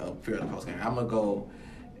gonna be a fairly close game. I'm gonna go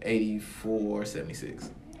 84-76.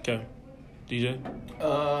 Okay. DJ?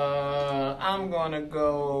 I'm gonna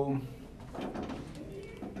go.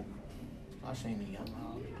 I seen the Young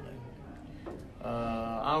Hogs play.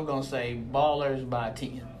 I'm gonna say Ballers by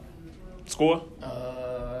 10. Score?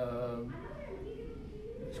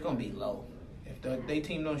 It's gonna be low. If they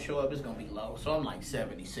team don't show up, it's gonna be low. So I'm like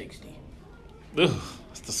 70-60. Ugh,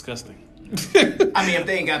 that's disgusting. I mean, if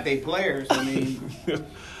they ain't got their players, I mean.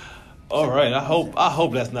 All right, I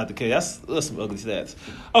hope that's not the case. That's some ugly stats.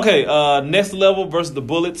 Okay, Next Level versus the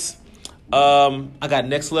Bullets. I got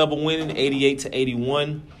Next Level winning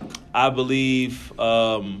 88-81. I believe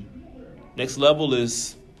Next Level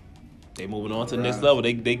is they moving on to the next level.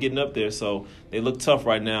 They getting up there, so they look tough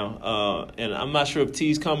right now. And I'm not sure if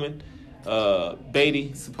T's coming.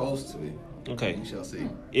 Beatty Supposed to be. Okay, We shall see.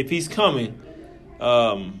 if he's coming,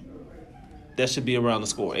 that should be around the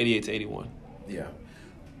score 88-81. Yeah.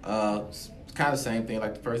 It's kind of the same thing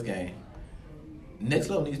like the first game. Next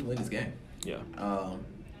Level needs to win this game. Yeah.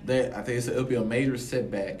 I think it'll be a major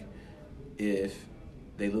setback if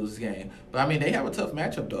they lose this game. But I mean, they have a tough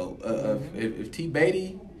matchup though. If T.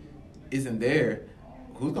 Beatty isn't there,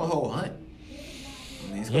 who's gonna hold Hunt?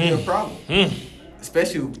 I mean, it's gonna be a problem.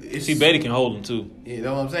 Especially if T. Beatty can hold him too. You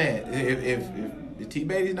know what I'm saying? If T.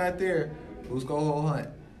 Beatty's not there, who's gonna hold Hunt?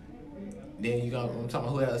 Then I'm talking about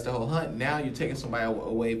who has to hold Hunt. Now you're taking somebody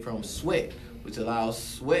away from Sweat, which allows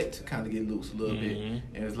Sweat to kind of get loose a little bit.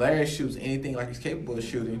 And if Larry shoots anything like he's capable of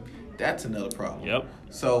shooting, that's another problem. Yep.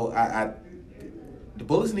 So the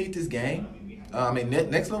Bullets need this game.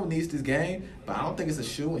 Next Level needs this game, but I don't think it's a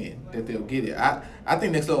shoe-in that they'll get it. I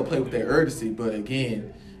think Next Level will play with their urgency, but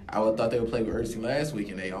again, I would thought they would play with urgency last week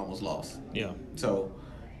and they almost lost. Yeah. So,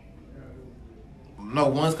 no,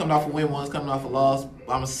 one's coming off a win, one's coming off a loss.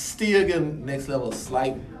 I'm still giving Next Level a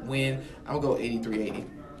slight win. I'm going to go 83-80.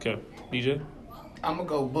 Okay. DJ? I'm going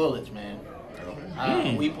to go Bullets, man.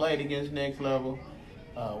 We played against Next Level.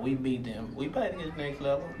 We beat them. We played against Next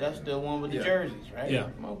Level. That's the one with the jerseys, right? Yeah.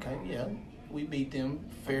 Okay, yeah. We beat them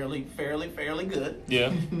fairly good.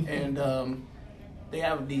 Yeah. And they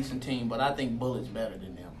have a decent team, but I think Bullets better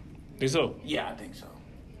than them. Think so? Yeah, I think so.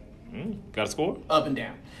 Got a score? Up and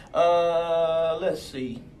down. Let's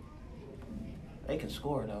see. They can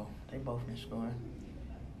score, though. They both can score.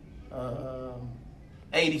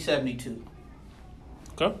 80-72.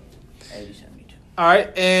 Okay. 80-72. All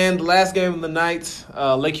right, and last game of the night,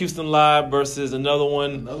 Lake Houston Live versus another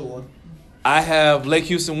one. Another one. I have Lake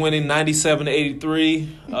Houston winning 97-83.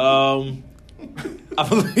 I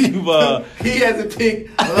believe he hasn't picked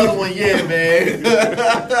another one yet, man.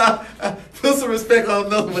 Put some respect on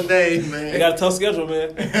another one name, man. they got a tough schedule,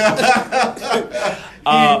 man. He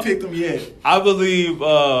ain't picked them yet. I believe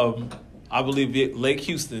Lake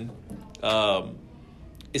Houston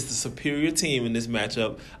is the superior team in this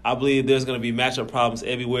matchup. I believe there's going to be matchup problems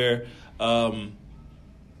everywhere.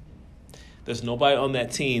 There's nobody on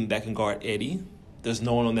that team that can guard Eddie. There's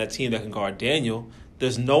no one on that team that can guard Daniel.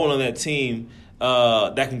 There's no one on that team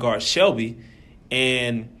that can guard Shelby.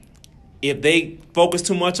 And if they focus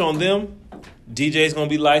too much on them, DJ's going to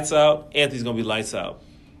be lights out. Anthony's going to be lights out.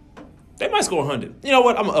 They might score 100. You know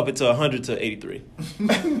what? I'm going to up it to 100-83.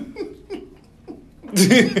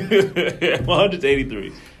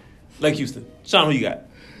 100-83. Lake Houston. Sean, who you got?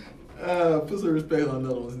 Put some respect on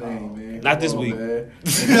another one's name, man. Not this week. Man.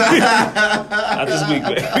 Not this week,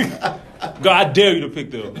 man. God, I dare you to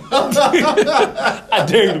pick them. I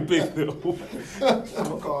dare you to pick them. I'm going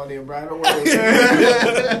to call them right away.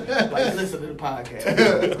 Like, listen to the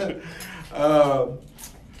podcast.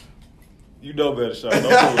 You know better, Sean. Don't do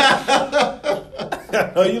it.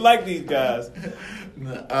 I know you like these guys.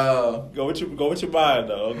 Go with your mind,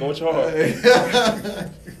 though. Go with your heart.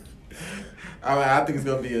 I think it's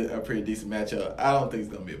going to be a pretty decent matchup. I don't think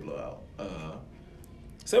it's going to be a blowout.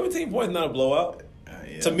 17 points, not a blowout.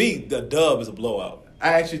 Yeah. To me, the dub is a blowout.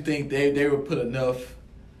 I actually think they would put enough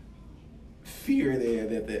fear there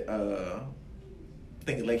that I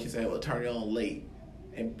think Lake Houston will turn it on late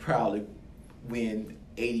and probably win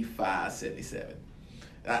 85-77.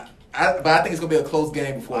 But I think it's going to be a close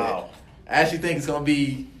game before that. I actually think it's going to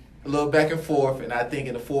be a little back and forth, and I think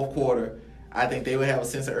in the fourth quarter, I think they would have a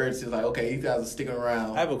sense of urgency. Like, okay, these guys are sticking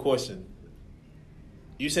around. I have a question.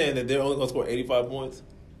 You saying that they're only going to score 85 points?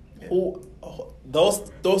 Yeah. Who,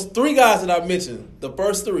 those three guys that I mentioned, the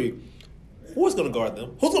first three, who's going to guard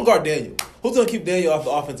them? Who's going to guard Daniel? Who's going to keep Daniel off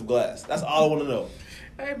the offensive glass? That's all I want to know.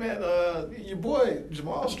 Hey, man, your boy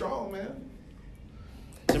Jamal Strong, man.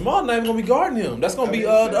 Jamal not even going to be guarding him. That's going to be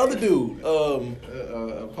the other dude.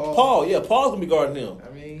 Paul. Paul. Yeah, Paul's going to be guarding him.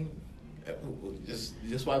 I mean, just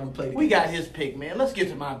why we played. We got his pick, man. Let's get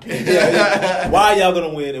to my pick. Yeah. Why y'all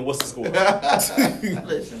going to win and what's the score?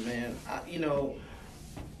 Listen, man,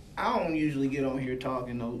 I don't usually get on here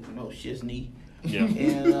talking no shizney. Yeah.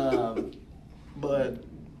 And but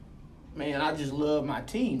man, I just love my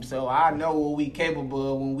team, so I know what we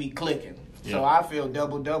capable of when we clicking. Yeah. So I feel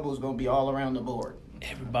double is gonna be all around the board.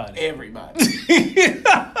 Everybody. Everybody.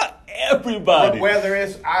 Everybody. Whether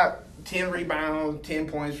it's 10 rebounds, 10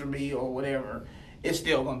 points for me, or whatever, it's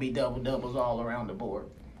still going to be double-doubles all around the board.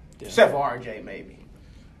 Yeah. Except for RJ, maybe.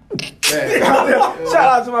 Shout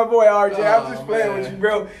out to my boy RJ. I'm just playing with you,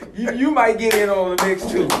 bro. You might get in on the mix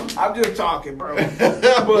too. I'm just talking, bro.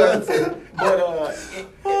 But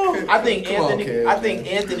I think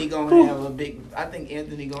Anthony gonna have a big. I think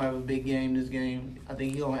Anthony gonna have a big game this game. I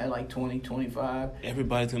think he's gonna have like 20, 25.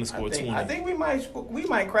 Everybody's gonna score 20. I think we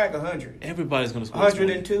might crack 100. Everybody's gonna score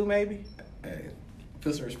 102 maybe. Hey,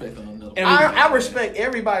 put some respect on them. I respect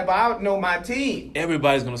everybody, but I know my team.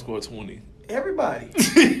 Everybody's gonna score 20. Everybody.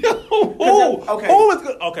 Okay.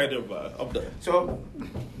 Okay, never mind. I'm done. So,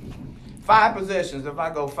 5 possessions. If I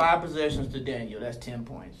go 5 possessions to Daniel, that's 10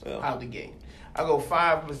 points out the gate. I go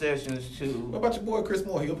 5 possessions to. What about your boy Chris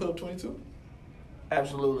Moore? He gonna put up 22?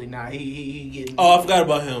 Absolutely not. He getting. Oh, I forgot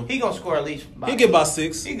about him. He gonna score at least. He get about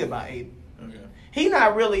 6. He get about 8. Okay. He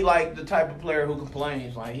not really like the type of player who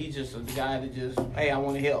complains. Like he's just a guy that just, hey, I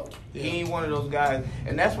want to help. Yeah. He ain't one of those guys,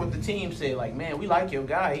 and that's what the team said. Like, man, we like your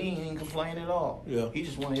guy. He ain't complain at all. Yeah. He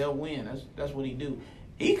just want to help win. That's what he do.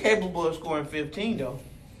 He capable of scoring 15 though,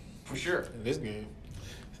 for sure. In this game.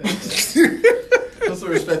 Put some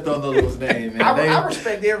respect on those names, man. I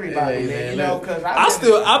respect everybody, man. You know, because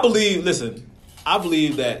I believe. Listen, I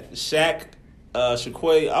believe that Shaq,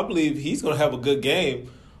 Shaquille, I believe he's gonna have a good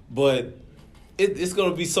game, but. It's going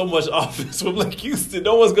to be so much offense from Lake Houston.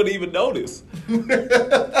 No one's going to even notice.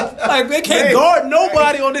 Like, they can't guard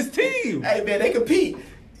nobody on this team. Hey, man, they compete.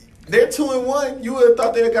 They're 2-1. You would have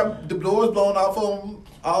thought they got the doors blown off them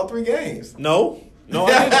all 3 games. No,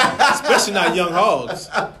 I didn't. Especially not Young Hogs.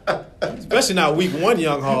 Especially not week 1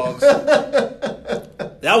 Young Hogs.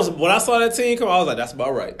 That was when I saw that team come. I was like, that's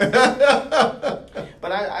about right.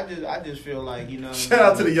 But I just feel like, you know. Shout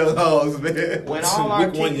out to the Young Hogs, man. When all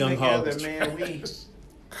our team together, man,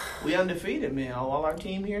 we undefeated, man. All our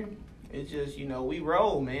team here, it's just, you know, we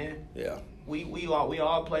roll, man. Yeah. We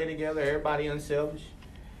all play together. Everybody unselfish,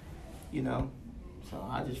 you know. So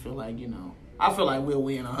I just feel like, you know, I feel like we'll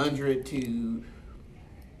win 100 to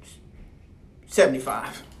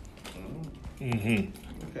 75. Mm-hmm.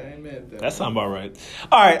 Okay, man. That sounds about right.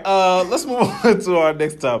 All right, let's move on to our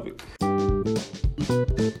next topic.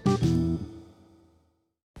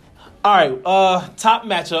 All right, top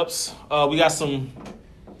matchups. We got some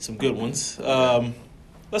good ones.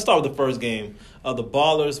 Let's start with the first game. The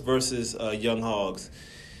Ballers versus Young Hogs.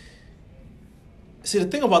 See, the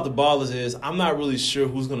thing about the Ballers is I'm not really sure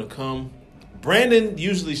who's going to come. Brandon,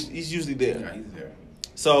 he's usually there. Yeah, he's there.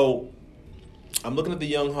 So, I'm looking at the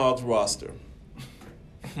Young Hogs roster.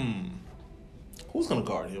 Who's going to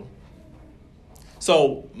guard him?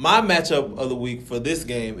 So, my matchup of the week for this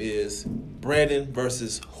game is Brandon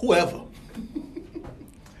versus whoever.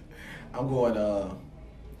 I'm going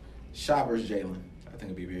Shaw versus Jalen. I think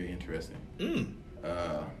it'll be very interesting.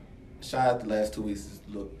 Shaw the last 2 weeks has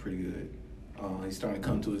looked pretty good. He's starting to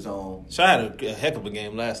come to his own. Shaw had a heck of a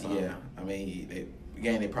game last time. Yeah. I mean, the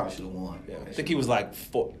game they probably should have won. Yeah. I think he was like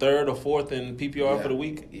 3rd or 4th in PPR for the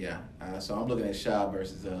week. Yeah. So I'm looking at Shaw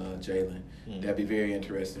versus Jalen. That'd be very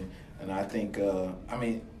interesting. And I think,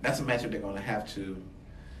 that's a matchup they're going to have to,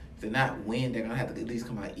 if they're not win, they're going to have to at least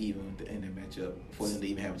come out even in that matchup for them to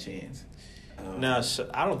even have a chance. Now,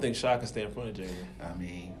 I don't think Shaw can stay in front of Jalen. I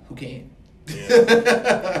mean, who can?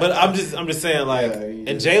 Yeah. But I'm just saying, like, and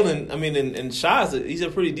Jalen, I mean, and Shaw's he's a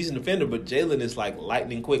pretty decent defender, but Jalen is like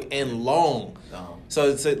lightning quick and long. So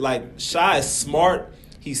it's like Shaw is smart,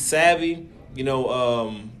 he's savvy. You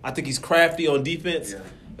know, I think he's crafty on defense.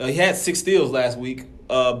 Yeah. He had 6 steals last week,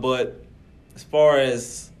 but as far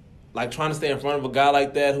as like trying to stay in front of a guy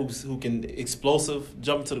like that who can explosive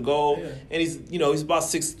jump to the goal, and he's about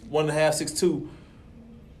 6'1.5", 6'2".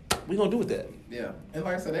 What are you gonna do with that? Yeah, and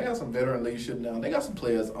like I said, they got some veteran leadership now. They got some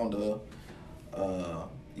players on the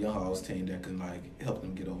Young Hogs team that can like help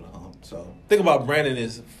them get over the hump. So think about Brandon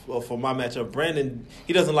is for my matchup. Brandon,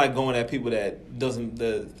 he doesn't like going at people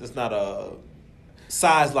that's not a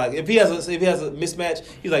size. Like if he has a mismatch,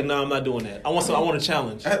 he's like, no, I'm not doing that. I want a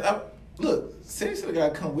challenge. Look, seriously, they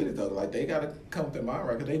gotta come with it though. Like they gotta come with their mind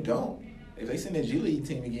right, because they don't. If they send their G League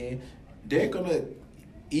team again, they're gonna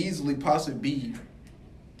easily possibly be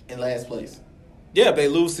in last place. Yeah, if they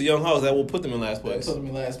lose to Young Hogs, that will put them in last place. Put them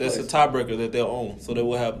in last place. That's a tiebreaker that they'll own, so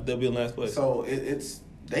they'll be in last place. So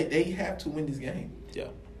they have to win this game. Yeah,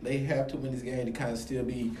 they have to win this game to kind of still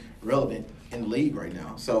be relevant in the league right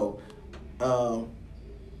now. So, my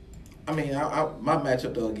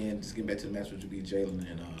matchup though, again, just getting back to the match, would be Jalen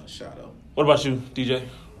and Shadow. What about you, DJ?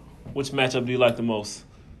 Which matchup do you like the most?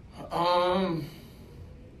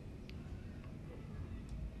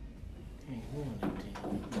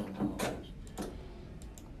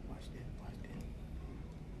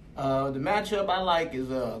 The matchup I like is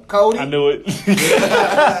Cody. I knew it.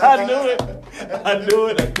 I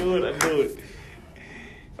knew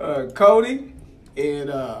it. Cody and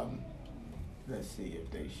let's see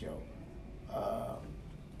if they show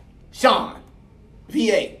Sean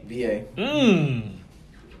VA.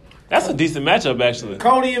 That's a decent matchup, actually.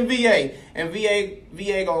 Cody and VA, and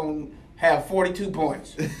VA gonna have 42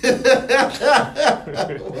 points because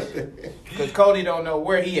Cody don't know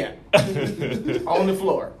where he at on the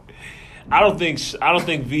floor. I don't think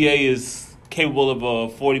VA is capable of a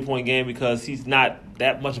 40-point game because he's not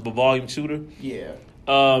that much of a volume shooter. Yeah.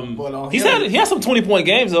 But on he has some 20-point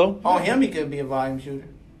games though. On him, he could be a volume shooter.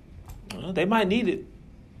 They might need it.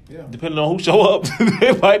 Yeah. Depending on who show up,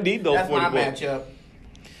 they might need those. That's 40 my points. matchup.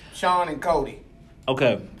 Sean and Cody.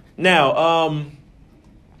 Okay. Now,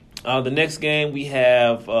 the next game we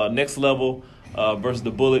have Next Level versus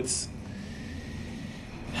the Bullets.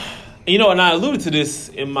 You know, and I alluded to this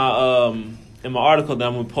in my article that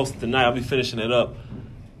I'm going to post tonight. I'll be finishing it up.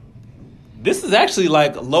 This is actually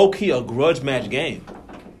like low-key a grudge match game.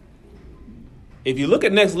 If you look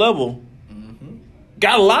at Next Level,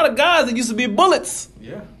 got a lot of guys that used to be Bullets.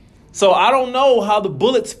 Yeah. So I don't know how the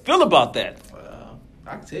Bullets feel about that.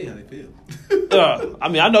 I can tell you how they feel. I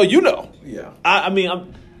mean, I know you know. Yeah. I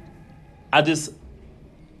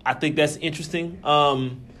think that's interesting.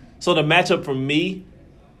 So the matchup for me,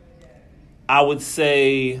 I would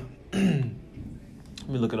say, let me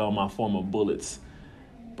look at all my former Bullets.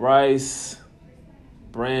 Bryce,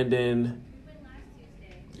 Brandon,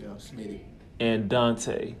 Yeah, Smitty. and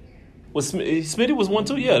Dante. Smitty was one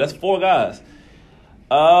too? Yeah, that's 4 guys.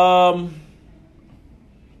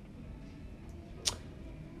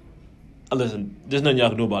 Listen, there's nothing y'all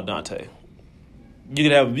can do about Dante. You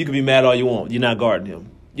could be mad all you want. You're not guarding him.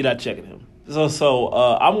 You're not checking him. So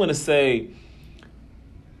I'm gonna say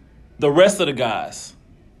the rest of the guys.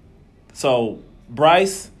 So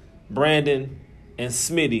Bryce, Brandon, and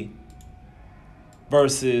Smitty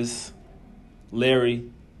versus Larry,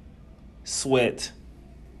 Sweat.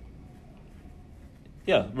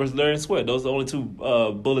 Yeah, versus Larry and Sweat. Those are the only 2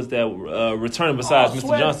 Bullets that returning besides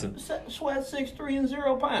Mr. Johnson. Sweat 6'3" and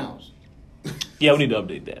 0 pounds. Yeah, we need to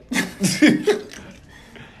update that.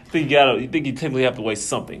 You think you technically have to weigh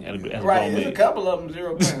something as a Right, grown there's a man. couple of them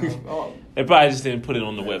 0 pounds. Oh. They probably just didn't put it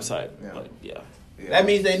on the website. Yeah. But yeah. That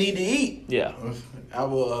means they need to eat. Yeah, I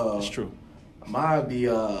will. that's true. Mine would be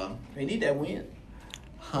They need that win.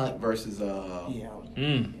 Hunt versus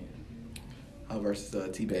Mm. Hunt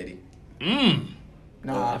versus T Beatty.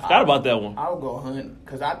 Nah, I forgot about that one. I'll go Hunt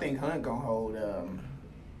because I think Hunt gonna hold.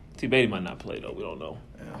 T. Beatty might not play though. We don't know.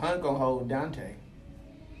 Hunt gonna hold Dante.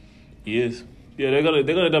 He is. Yeah, they're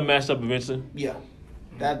gonna done matched up eventually. Yeah,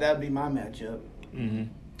 that'd be my matchup. Mm-hmm.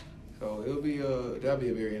 So it'll be that'll be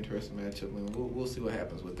a very interesting matchup. I mean, we'll see what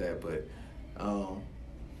happens with that, but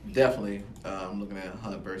definitely I'm looking at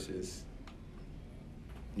Hunt versus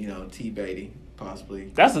T Beatty possibly.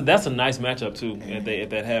 That's a nice matchup too. If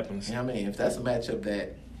that happens. I mean, if that's a matchup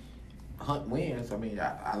that Hunt wins, I mean,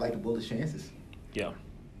 I like the Bullets' chances. Yeah.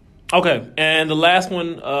 Okay, and the last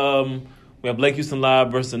one, we have Blake Houston Live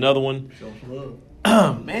versus another one. Show some love.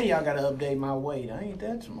 Man, y'all gotta update my weight. I ain't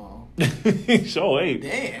that small. Sure ain't.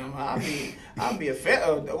 Damn, I'll be a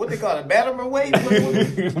what they call it, Batterman weight.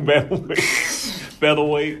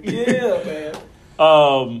 Featherweight. Yeah,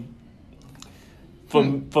 man.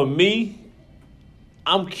 For me,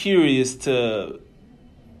 I'm curious to.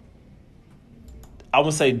 I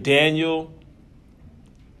would say Daniel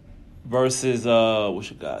versus what's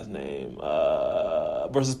your guy's name?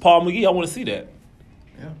 Versus Paul McGee. I want to see that.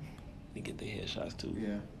 Yeah. They get the headshots too.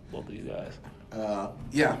 Yeah. Both of these guys.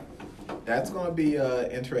 Yeah, that's going to be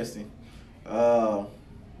interesting.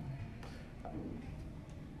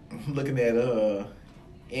 Looking at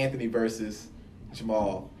Anthony versus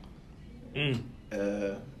Jamal.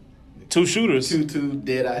 Two shooters. Two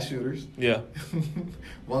dead-eye shooters. Yeah.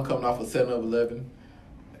 One coming off of 7 of 11.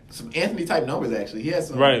 Some Anthony-type numbers, actually. He had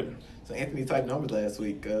some Anthony-type numbers last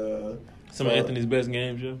week. Some of Anthony's best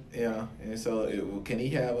games, yeah. Yeah, and so can he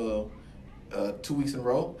have 2 weeks in a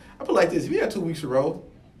row? I put it like this. If he had 2 weeks in a row,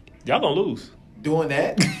 y'all going to lose. Doing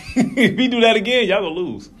that. If he do that again, y'all going to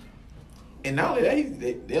lose. And not only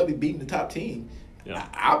that, they'll be beating the top team. Yeah.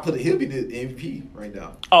 He'll be the MVP right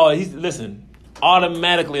now. Oh,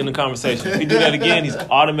 automatically in the conversation. If he do that again, he's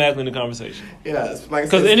automatically in the conversation. Yeah, it's like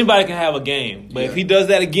because anybody can have a game, but if he does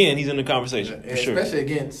that again, he's in the conversation for sure. Especially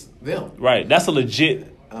against them. Right, that's a legit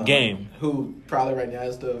game. Who probably right now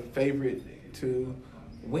is the favorite to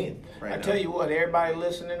win. Right now. I tell you what, everybody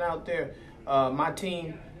listening out there, my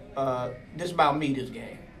team. This is about me. This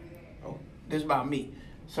game. Oh. This is about me.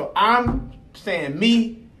 So I'm saying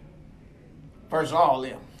me versus all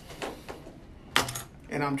them.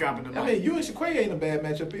 And I'm dropping the mic. I mean, you and Shaquille ain't a bad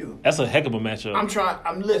matchup either. That's a heck of a matchup.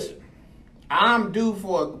 I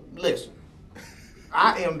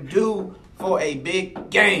am due for a big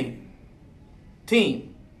game.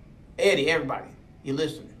 Team. Eddie, everybody, you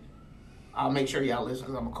listening. I'll make sure y'all listen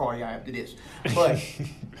because I'm going to call y'all after this. But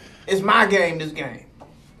it's my game, this game.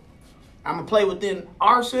 I'm going to play within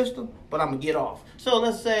our system, but I'm going to get off. So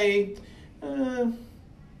let's say, I think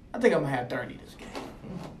I'm going to have 30 this game.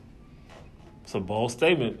 It's a bold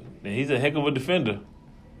statement. And he's a heck of a defender.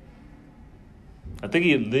 I think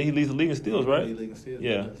he leads the league in steals, right? League in steals,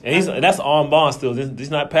 yeah. yes. And that's on bond steals. These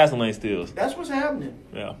not passing lane steals. That's what's happening.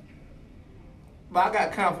 Yeah. But I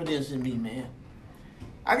got confidence in me, man.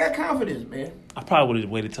 I probably would have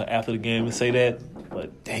waited till after the game and say that,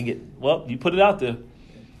 but dang it. Well, you put it out there.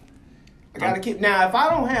 I got to keep. Now, if I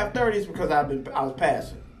don't have 30s because I was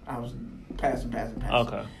passing. I was passing.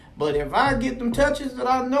 Okay. But if I get them touches that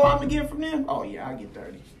I know I'm going to get from them, oh, yeah, I get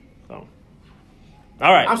 30s. So.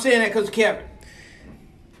 All right. I'm saying that because Kevin.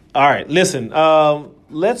 All right. Listen,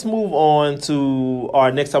 let's move on to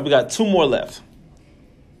our next topic. We got 2 more left.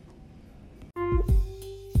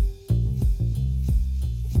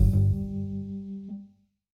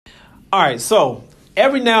 All right, so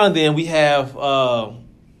every now and then we have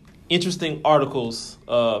interesting articles,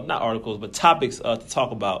 not articles, but topics to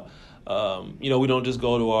talk about. We don't just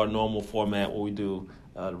go to our normal format where we do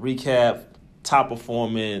recap, top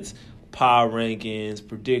performance, power rankings,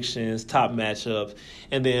 predictions, top matchups,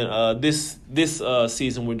 and then this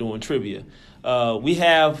season we're doing trivia. We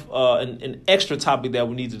have an extra topic that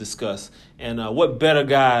we need to discuss, and what better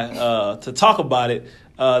guy to talk about it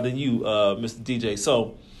than you, Mr. DJ.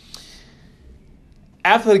 So.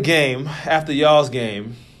 After y'all's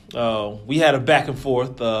game, we had a back and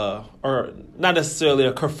forth, or not necessarily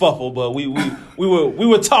a kerfuffle, but we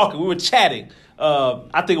were talking, we were chatting.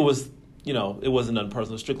 I think it was, it wasn't nothing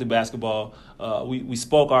personal, strictly basketball. We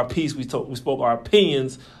spoke our piece, we spoke our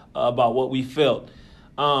opinions about what we felt.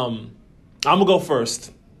 I'm gonna go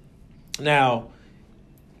first. Now,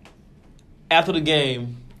 after the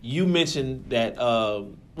game, you mentioned that.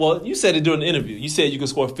 You said it during the interview. You said you could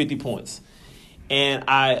score 50 points. And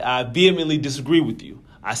I vehemently disagree with you.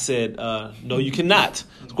 I said, no, you cannot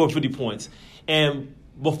score 50 points. And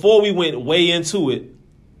before we went way into it,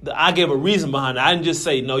 I gave a reason behind it. I didn't just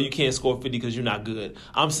say, no, you can't score 50 because you're not good.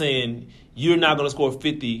 I'm saying you're not going to score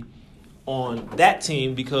 50 on that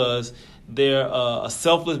team because they're a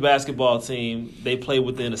selfless basketball team. They play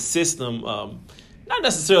within a system, not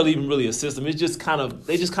necessarily even really a system. It's just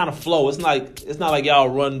they just kind of flow. It's not like y'all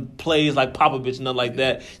run plays like Popovich and nothing like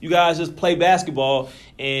that. You guys just play basketball,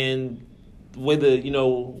 and where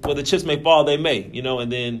the chips may fall, they may, and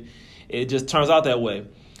then it just turns out that way.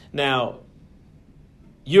 Now,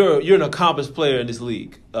 you're an accomplished player in this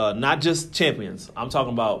league, not just champions. I'm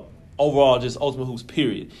talking about overall, just Ultimate Hoops,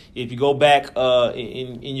 period. If you go back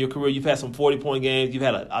in your career, you've had some 40-point games. You've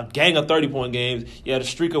had a gang of 30-point games. You had a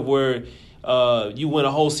streak of where you win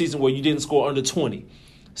a whole season where you didn't score under 20.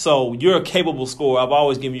 So you're a capable scorer. I've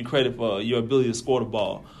always given you credit for your ability to score the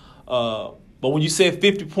ball. But when you said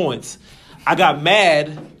 50 points, I got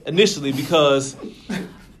mad initially because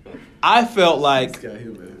I felt like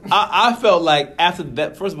I felt like after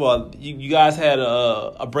that, first of all, you guys had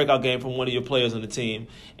a breakout game from one of your players on the team,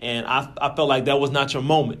 and I felt like that was not your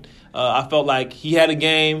moment. I felt like he had a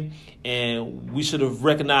game, and we should have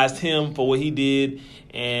recognized him for what he did,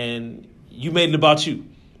 and you made it about you.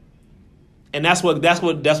 And that's what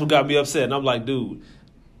got me upset. And I'm like, dude,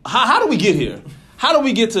 how do we get here? How do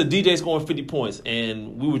we get to DJ scoring 50 points?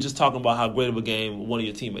 And we were just talking about how great of a game one of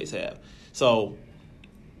your teammates have. So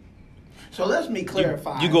let me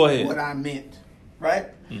clarify you go ahead. What I meant, right?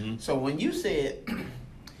 Mm-hmm. So when you said,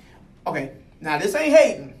 okay, now this ain't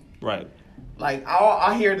hating. Right. Like,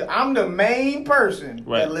 I hear I'm the main person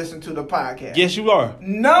right. that listens to the podcast. Yes, you are.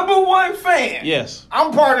 Number one fan. Yes.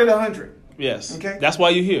 I'm part of the 100. Yes. Okay. That's why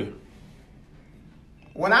you're here.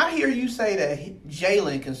 When I hear you say that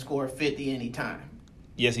Jalen can score 50 anytime.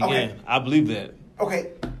 Yes, he can. I believe that.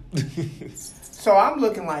 Okay. So I'm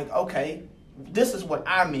looking like, okay, this is what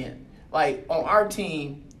I meant. Like, on our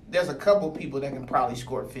team, there's a couple people that can probably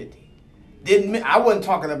score 50. I wasn't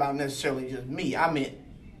talking about necessarily just me. I meant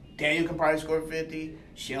Daniel can probably score 50.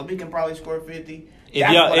 Shelby can probably score 50.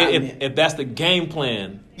 If that's the game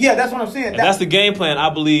plan. Yeah, that's what I'm saying. If that's the game plan, I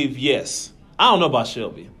believe yes. I don't know about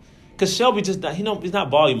Shelby. Because Shelby just, he's not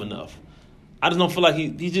volume enough. I just don't feel like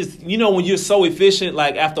he just, when you're so efficient,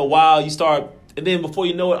 like after a while you start, and then before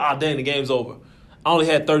you know it, dang, the game's over. I only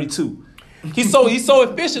had 32. He's so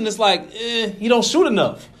efficient. It's like he don't shoot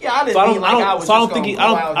enough. Yeah, I didn't So I don't, mean like I was so I don't just think gonna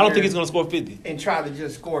he, go I out don't think there he's gonna score 50. and try to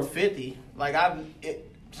just score 50. Like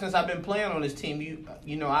since I've been playing on this team,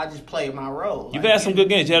 you know, I just play my role. You've Like, had some good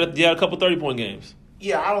games. You had a couple 30-point games.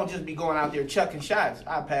 Yeah, I don't just be going out there chucking shots.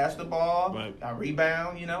 I pass the ball, Right. I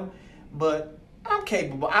rebound, you know. But I'm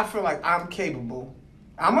capable. I feel like I'm capable.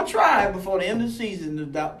 I'm gonna try before the end of the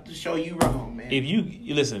season to show you wrong, man. If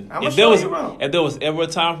you listen, I'ma if there show was you wrong. if there was ever a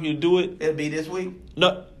time for you to do it, It'll be this week.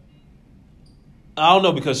 no, I don't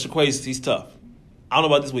know because Shaqua's he's tough. I don't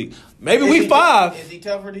know about this week. Maybe Is week he- 5 Is he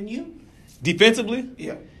tougher than you? defensively.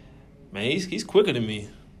 Yeah. Man, he's quicker than me.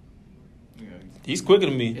 Yeah. He's quicker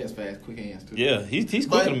than me. He has fast, quick hands too. Yeah, he's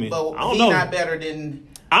quicker than me. But I don't he's know. not better than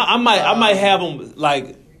I might have him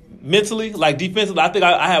like mentally, like defensively. I think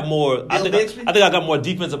I have more. I Bill think Bixby? I got more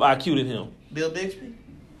defensive IQ than him. Bill Bixby.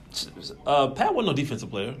 Pat wasn't no defensive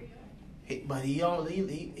player. But he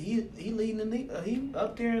leading the league. He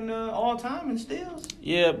up there in all time in steals.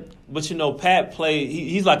 Yeah, but you know, Pat played.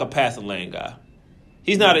 He's like a passing lane guy.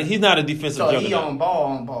 He's not a defensive. So he juggernaut.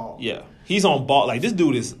 on ball. Yeah, he's on ball. Like this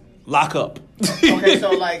dude is lock up. Okay,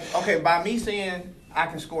 so by me saying I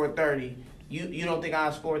can score 30, you don't think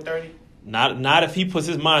I'll score 30? not if he puts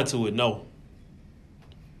his mind to it. No,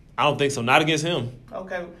 I don't think so. Not against him.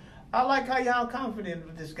 Okay. I like how y'all confident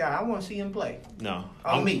with this guy. I want to see him play. No,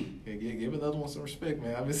 On me. Yeah, give another one some respect,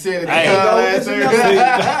 man. I've been saying it. Hey. last Go,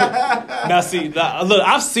 year. Now, look,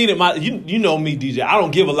 I've seen it. You know me, DJ. I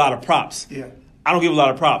don't give a lot of props. Yeah. I don't give a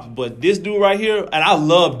lot of props, but this dude right here, and I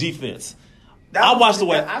love defense. I watched the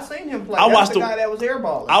way I seen him play. I That's watched the the- guy that was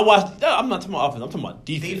airballing. I watched. I'm not talking about offense. I'm talking about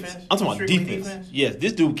defense. Defense? I'm talking about Strictly defense. defense? Yes,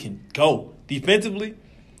 this dude can go defensively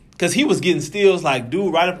because he was getting steals like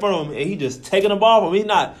dude right in front of him, and he just taking the ball from him. He's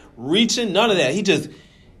not reaching, none of that. He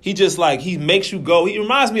just like he makes you go. He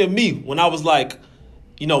reminds me of me when I was like,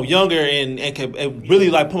 you know, younger and really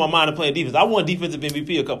like put my mind to playing defense. I won defensive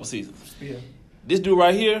MVP a couple seasons. Yeah. This dude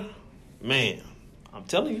right here, man, I'm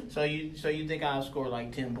telling you. So you think I'll score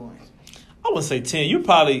like 10 points? I wouldn't say 10. You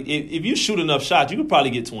probably, if you shoot enough shots, you could probably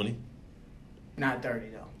get 20. Not 30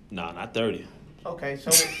 though. Nah, not 30. Okay, so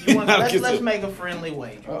you want I'll get let's to- make a friendly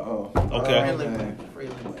wager. Uh-oh. Okay. Friendly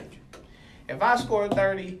wager. If I score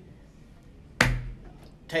 30,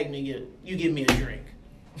 you give me a drink.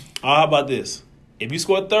 How about this? If you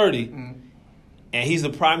score 30 Mm-hmm. and he's the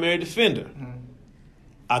primary defender,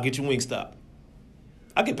 I'll get you Wingstop.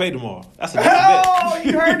 I get paid tomorrow. That's a Oh,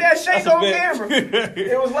 you heard that shake That's a on bet. camera.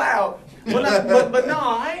 It was loud. But no,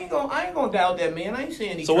 I ain't gonna doubt that, man. I ain't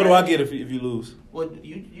saying he. So what do I trash. get if you lose? Well,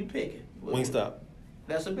 you pick it. Wingstop.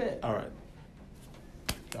 That's a bet. All right.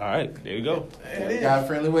 All right. There you go. There it is. Got a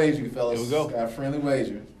friendly wager, fellas. There we go. Got a friendly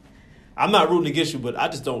wager. I'm not rooting against you, but I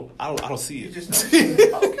just don't. I don't see You it. just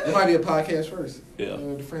It might be a podcast first. Yeah.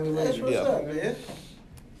 The friendly That's wager. what's Yeah.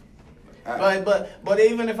 up, man. But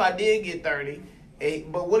even if I did get 30,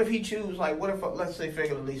 but what if he choose what if let's say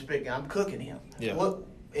figuratively speaking, I'm cooking him. Yeah.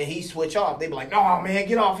 And he switch off? They be like, no man,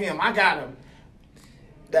 get off him. I got him.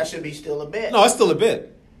 That should be still a bet. No, it's still a bet.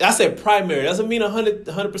 I said primary. Doesn't mean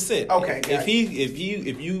 100%. Okay, got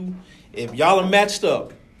If y'all are matched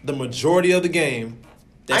up the majority of the game, I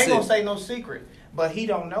that's ain't gonna it. say no secret, but he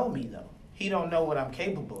don't know me though. He don't know what I'm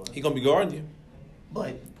capable of. He gonna be guarding you.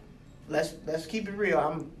 But let's keep it real.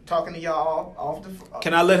 I'm talking to y'all off the.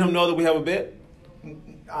 Can I let him know that we have a bet?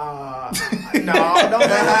 No,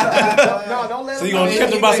 don't let So him you gonna know.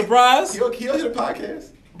 catch him by surprise? He'll hit a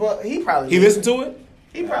podcast. But he probably He listened to it?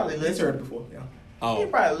 He probably He's listen. heard it before. Yeah. He Oh,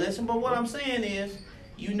 probably listen. But what I'm saying is,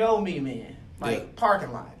 you know me, man. Like Yeah.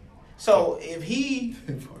 parking lot. So if he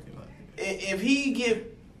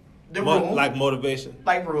get the room, like motivation.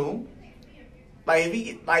 like room, like if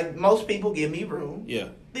he like most people give me room, Yeah.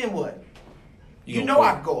 then what? You gonna know quit.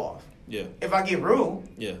 I can go off. Yeah. If I get room,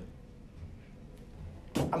 Yeah.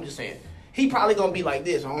 I'm just saying he probably gonna be like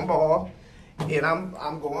this on ball, and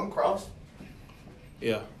I'm going across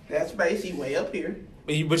Yeah. that space. He way up here.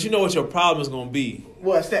 But you know what your problem is gonna be?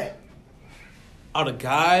 What's that? Are the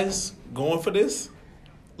guys going for this?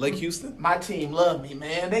 Lake Houston? My team love me,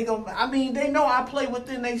 man. They know I play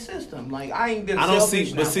within their system. Like I ain't been I don't selfish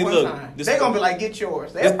see- but not see, one look, time. this- They gonna be like, get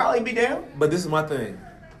yours. They'll this- probably be down But this is my thing.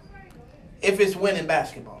 if it's winning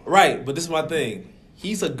basketball. Right, but this is my thing.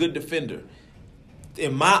 He's a good defender.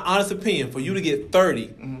 In my honest opinion, for you to get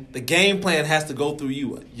 30, the game plan has to go through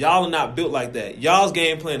you. Y'all are not built like that. Y'all's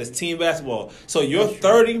game plan is team basketball. So your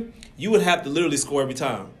 30, you would have to literally score every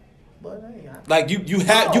time. But hey, Like you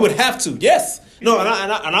would have to. Yes. No,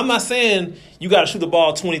 and I'm not saying you got to shoot the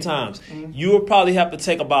ball 20 times. You would probably have to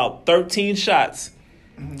take about 13 shots,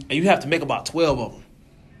 and you have to make about 12 of them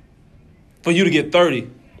for you to get 30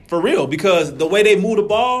 For real, because the way they move the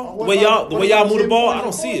ball, the way y'all move the ball, I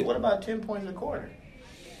don't see it. What about 10 points a quarter?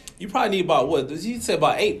 You probably need about what? You said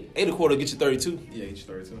about 8 a quarter to get you 32. Yeah, get you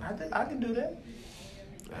 32. I think I can do that.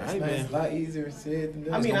 All right, man. It's a lot easier said than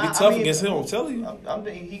done. It's gonna be tough against him. I'm telling you. I'm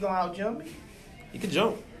thinking he gonna out jump me. He can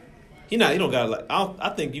jump. He don't got like. I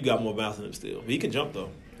think you got more bounce than him still. But he can jump though.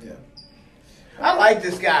 Yeah. I like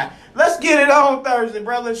this guy. Let's get it on Thursday,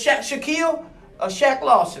 brother. Shaquille or Shaq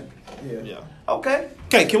Lawson? Yeah. Okay.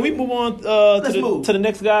 Okay, can we move on to the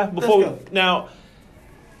next guy before Let's go. now?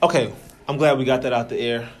 Okay, I'm glad we got that out the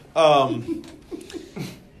air.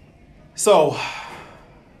 So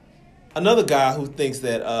another guy who thinks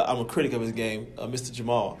that I'm a critic of his game, Mr.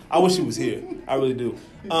 Jamal. I wish he was here. I really do.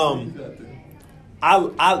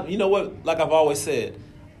 I you know what? Like I've always said,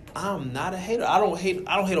 I'm not a hater. I don't hate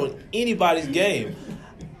on anybody's game.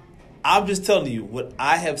 I'm just telling you what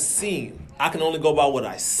I have seen. I can only go by what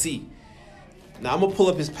I see. Now I'm gonna pull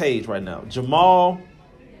up his page right now. Jamal,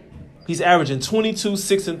 he's averaging 22,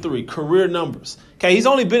 6, and 3 career numbers. Okay, he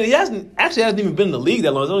hasn't even been in the league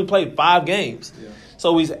that long. He's only played 5 games. Yeah.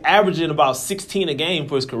 So he's averaging about 16 a game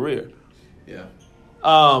for his career. Yeah.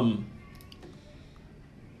 41%.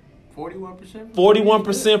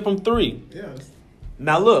 41% from 3. Yeah.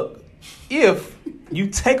 Now look, if you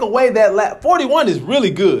take away that 41 is really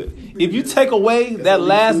good. If you take away that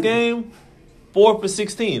last game, 4 for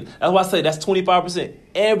 16. That's why I say that's 25%.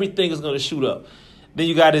 Everything is going to shoot up. Then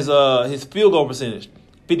you got his field goal percentage,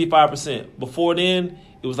 55%. Before then,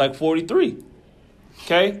 it was like 43.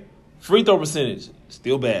 Okay? Free throw percentage,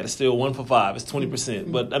 still bad. It's still 1 for 5. It's 20%.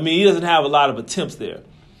 But, I mean, he doesn't have a lot of attempts there.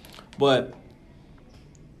 But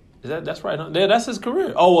that's right. Huh? That's his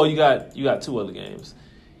career. Oh, well, you got 2 other games.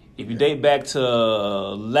 If you date back to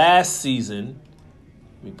last season,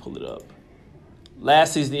 let me pull it up.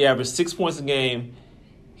 Last season, he averaged 6 points a game.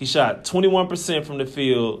 He shot 21% from the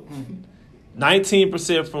field,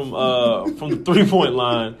 19% from the 3-point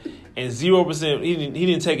line, and 0%. He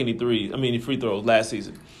didn't take any free throws last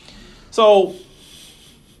season. So,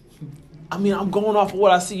 I mean, I'm going off of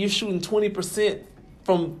what I see. You're shooting 20%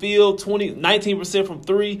 from field, 19% from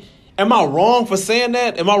 3. Am I wrong for saying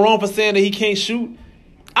that? Am I wrong for saying that he can't shoot?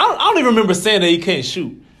 I don't even remember saying that he can't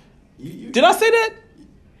shoot. Did I say that?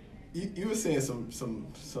 You were saying some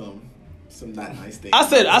not nice things. I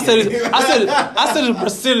said his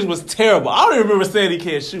percentage was terrible. I don't even remember saying he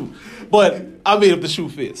can't shoot. But I mean, if the shoe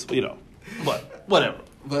fits, But whatever.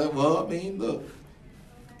 But I mean, look,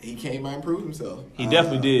 he came out and proved himself. He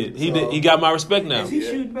definitely did. He got my respect now. Is he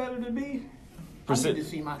shooting better than me? I need to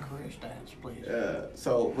see my career stats, please.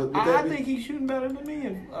 I think he's shooting better than me.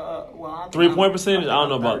 And 3-point percentage. I don't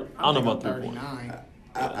know about 3-point.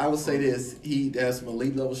 I would say this. He has some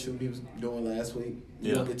elite level shooting he was doing last week. You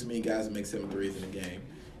Yeah. don't get too many guys that make 7 threes in a game.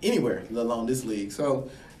 Anywhere, let alone this league. So,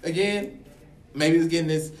 again, maybe he's getting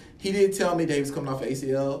this. He did tell me that he was coming off an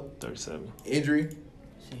ACL 37 injury.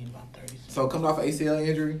 See about 37. So, coming off an ACL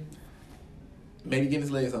injury, maybe getting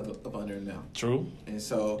his legs up under him now. True. And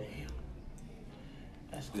so, Damn.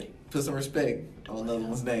 That's great. put some respect on another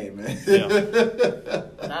one's name, man. Yeah.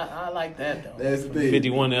 But I like that, though. That's the thing.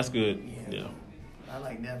 51. That's good. Yeah. I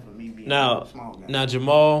like that for me being Now, a small guy. now,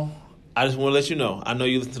 Jamal, I just want to let you know. I know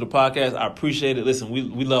you listen to the podcast. I appreciate it. Listen,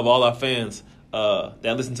 we love all our fans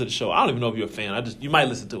that listen to the show. I don't even know if you're a fan. You might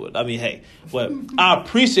listen to it. I mean, hey, but I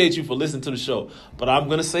appreciate you for listening to the show. But I'm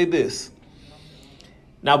gonna say this.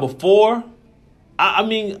 Now, before, I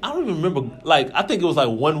mean, I don't even remember. Like, I think it was like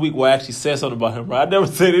 1 week where I actually said something about him. Right? I never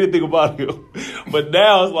said anything about him. But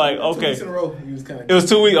now it's like, 2 okay, weeks in a row, he was kind of. it was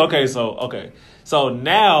 2 weeks. Okay, so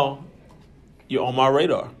now you're on my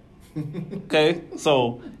radar. Okay,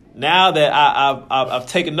 so now that I've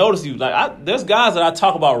taken notice of you, like there's guys that I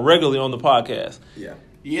talk about regularly on the podcast. Yeah.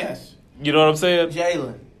 Yes. You know what I'm saying?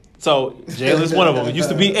 Jalen. So Jalen's one of them. It used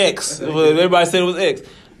to be X. Everybody said it was X.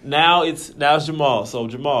 Now it's Jamal. So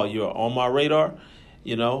Jamal, you're on my radar.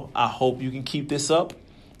 You know, I hope you can keep this up.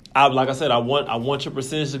 Like I said, I want your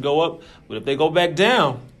percentage to go up. But if they go back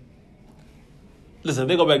down, listen, if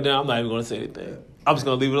they go back down, I'm not even going to say anything. I'm just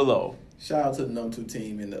going to leave it alone. Shout out to the number 2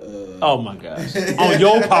 team in the. Oh my gosh! On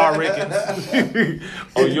your power rankings.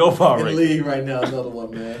 On your power in the rankings. league right now, another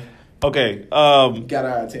one, man. Okay. Got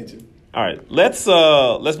our attention. All right. Let's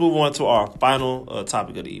move on to our final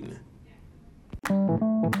topic of the evening. All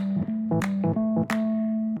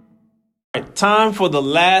right, time for the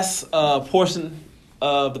last portion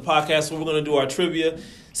of the podcast where we're going to do our trivia.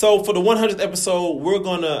 So for the 100th episode, we're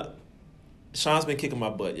going to. Sean's been kicking my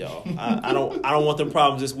butt, y'all. I don't want them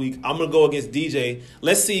problems this week. I'm gonna go against DJ.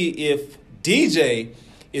 Let's see if DJ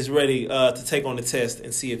is ready to take on the test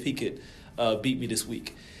and see if he could beat me this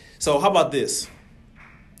week. So how about this?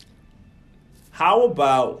 How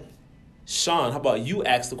about Sean? How about you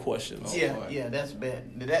ask the questions? Yeah, that's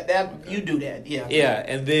bad. That you do that. Yeah. Yeah,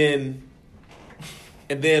 and then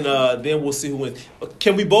we'll see who wins.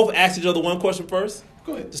 Can we both ask each other one question first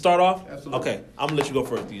Go ahead. to start off? Absolutely. Okay, I'm gonna let you go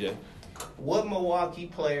first, DJ. What Milwaukee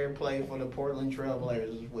player played for the Portland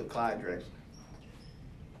Trailblazers with Clyde Drexler?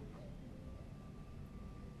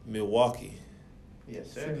 Milwaukee. Yes,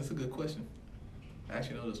 See, sir. that's a good question. I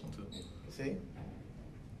actually know this one too. See?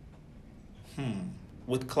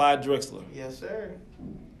 With Clyde Drexler. Yes, sir.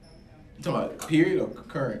 You talking about period or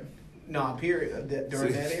current? No, period.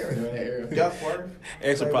 During that era. During that era. Duckworth.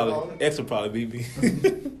 X will played with all probably them. beat me.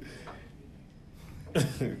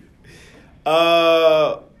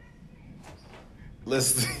 Let's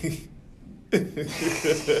see.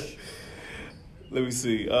 Let me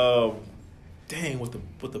see. Dang, with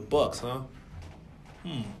the Bucks, huh?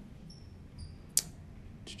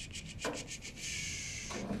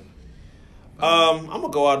 I'm gonna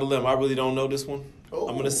go out on a limb. I really don't know this one. Oh.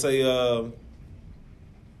 I'm gonna say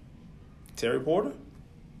Terry Porter.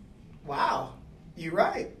 Wow. You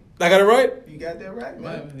right. I got it right. You got that right,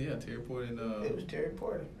 man. Yeah, Terry Porter and It was Terry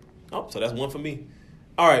Porter. Oh, so that's one for me.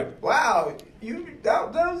 All right. Wow.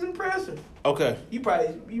 That was impressive. Okay. You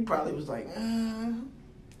probably was like,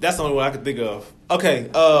 That's the only one I could think of. Okay.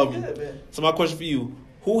 good, man. So my question for you: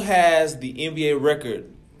 who has the NBA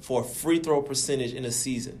record for free throw percentage in a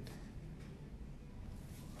season?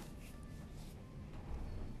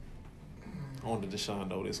 I wanted Deshaun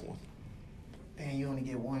know this one. And you only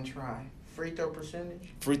get one try. Free throw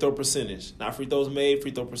percentage? Free throw percentage, not free throws made.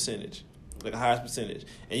 Free throw percentage, like the highest percentage,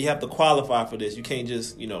 and you have to qualify for this. You can't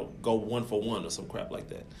just go 1 for 1 or some crap like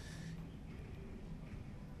that.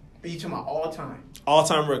 Are you talking about all time? All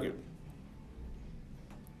time record.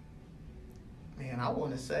 Man, I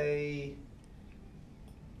want to say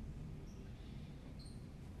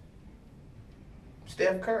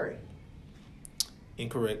Steph Curry.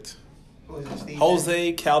 Incorrect. Was it Steve?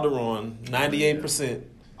 Jose Calderon, 98%.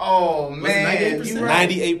 Oh Was it man, 98%? you right.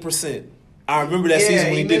 98%. I remember that season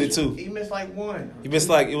when he did it too. He missed like one. He missed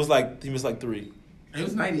like 3. It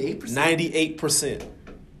was 98%. 98%.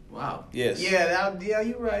 Wow. Yes. Yeah,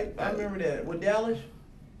 you're right. I remember that. With Dallas?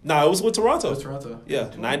 No, it was with Toronto. It was Toronto.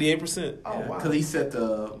 Yeah, 98%. Oh, wow. Because he set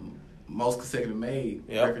the most consecutive made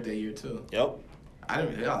Yep. record that year too. Yep. I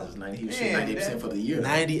didn't realize it was 90. He was shooting Man, 98% for the year.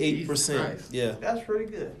 98%. Jesus Christ. Yeah. That's pretty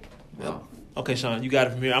good. Wow. Okay, Sean, you got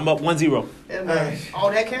it from here. I'm up 1-0. Yeah, man. Oh,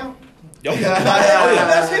 that count? Yep.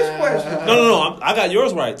 That's his question. No. I got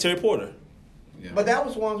yours right. Terry Porter. Yeah. But that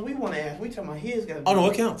was ones we want to ask. We talking about his got. Oh, no,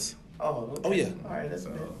 it counts. Oh, okay. Oh, yeah. All right, that's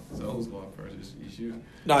So good. who's going first? It's you.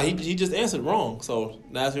 No, he just answered wrong. So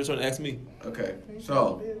now it's your turn to ask me. Okay.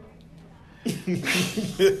 So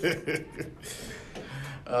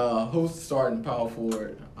who's starting power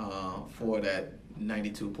forward for that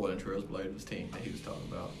 92 Portland Trail Blazers team that he was talking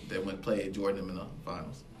about that went play Jordan in the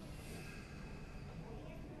finals?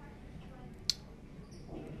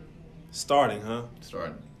 Starting, huh?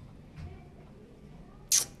 Starting.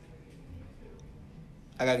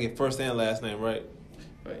 I got to get first and last name, right?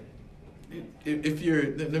 Right. If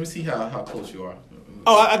you're, let me see how close you are.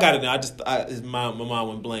 Oh, I got it now. My mind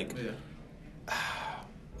went blank. Yeah. I'm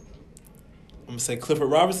going to say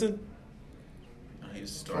Clifford Robinson. He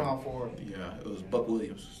was starting. Small forward. Yeah, it was Buck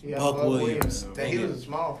Williams. Yeah, Buck Williams. That he was a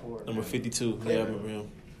small forward. Number 52. Yeah, I remember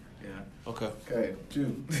him. Yeah. Okay. Okay.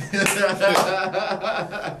 Two.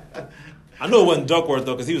 I know it wasn't Duckworth,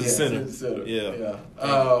 though, because he was a center. Center. Yeah.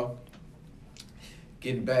 Yeah.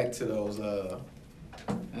 Getting back to those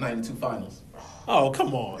 92 finals. Oh,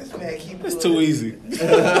 come on. This man keep That's doing too it. easy.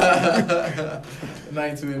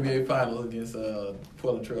 92 NBA finals against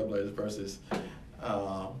Portland Trailblazers versus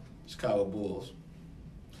Chicago Bulls.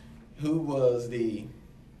 Who was the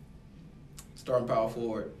starting power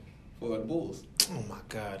forward for the Bulls? Oh, my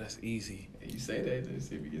God. That's easy. You say that, let's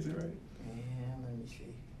see if he gets it right. Yeah, let me see.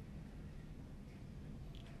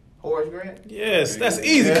 Horace Grant? Yes, that's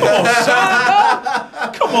easy. Come on,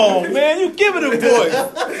 Sean. Come on, man. You give it a voice.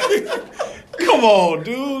 Come on,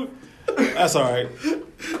 dude. That's all right.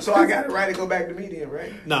 So I got it right to go back to me then,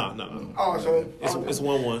 right? No. Oh, so It's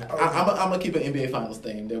 1-1. I'm gonna keep an NBA Finals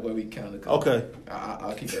theme. That way we count it. Okay.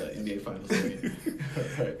 I'll keep an NBA Finals theme.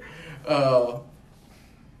 Right.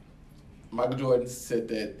 Michael Jordan set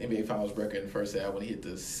that NBA Finals record in the first half when he hit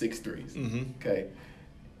the 6 threes. Mm-hmm. Okay.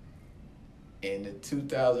 In the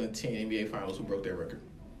 2010 NBA Finals, who broke that record?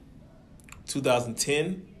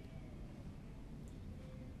 2010.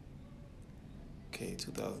 Okay,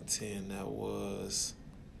 2010. That was.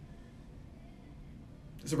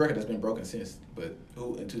 It's a record that's been broken since, but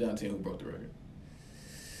who in 2010 who broke the record?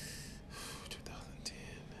 2010.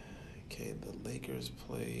 Okay, the Lakers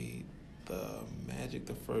played the Magic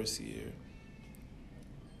the first year.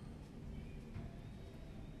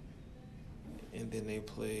 And then they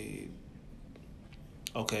played...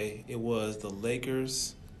 Okay, it was the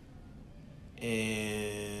Lakers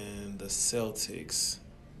and the Celtics.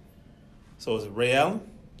 So is it Ray Allen?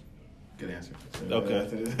 Good answer. Okay.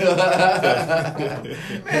 Man,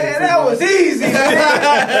 that was easy,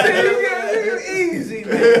 man. Easy,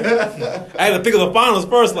 man. I had to think of the finals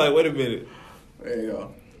first. Like, wait a minute. There you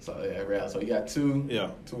go. So yeah, Ray Allen. So you got 2.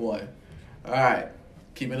 Yeah. 2-1. All right.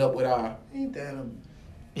 Keeping up with our Ain't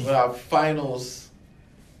that finals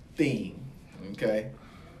theme. Okay.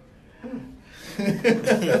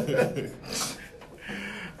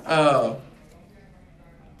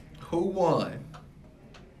 Who won?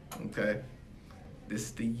 Okay. This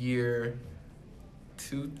is the year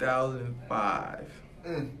 2005.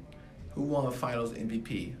 Who won the finals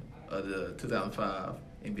MVP of the 2005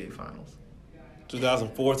 NBA Finals?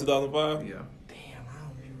 2004, 2005? Yeah. Damn, I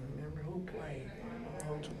don't even remember who played.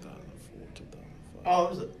 2004, 2005. Oh, it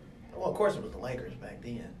was well, of course it was the Lakers back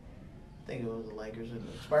then. I think it was the Lakers and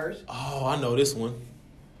the Spurs. Oh, I know this one.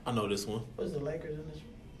 Was Was the Lakers and the Spurs?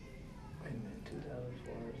 Wait a minute,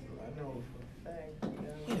 2004. I know for a fact.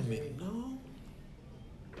 Wait a minute, no.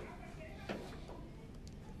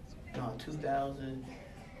 No, 2000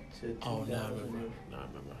 to 2000. Oh, now I remember.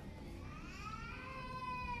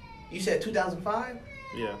 You said 2005?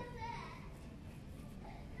 Yeah.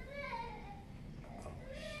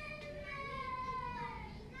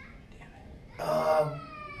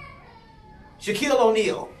 Shaquille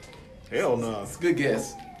O'Neal. Hell no. It's a good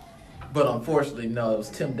guess. But unfortunately, no, it was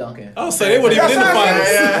Tim Duncan. I was saying they weren't even in the finals.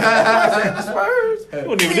 The Spurs. They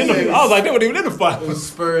weren't even in the, I was like, they weren't even in the It was finals.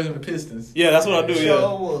 Spurs and the Pistons. Yeah, that's what I do. Yeah.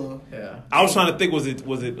 So, Yeah. I was trying to think, was it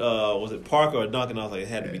Parker or Duncan? I was like, it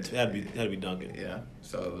had to be Duncan. Yeah.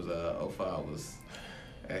 So it was 05 was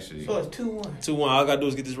actually so it's 2-1. 2-1. All I gotta do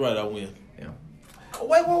is get this right. I win. yeah.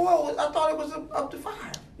 Wait, whoa. I thought it was up to 5.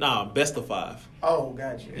 Nah, best of 5. Oh,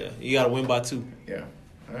 gotcha. Yeah, you gotta win by 2. Yeah.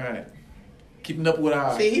 All right. Keeping up with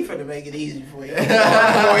our See, he finna make it easy for you. Go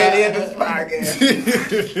ahead and end this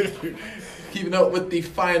podcast. keeping up with the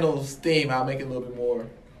finals theme, I'll make it a little bit more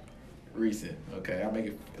recent. Okay, I'll make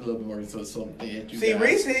it a little bit more recent. So something that you See, guys,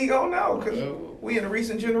 recent, he gonna know, because we in a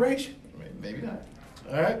recent generation. maybe not.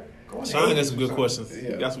 All right. Sean got some good questions.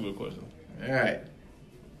 Yeah. Got some good questions. All right.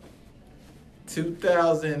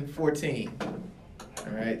 2014. All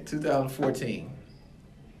right, 2014.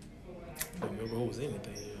 I don't remember who was in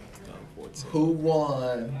anything. Yeah, 2014. Who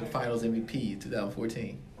won the Finals MVP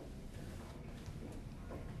 2014?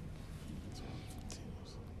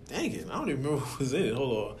 Dang it, I don't even remember who was in it.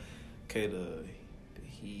 Hold on. Okay, the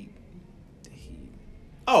Heat.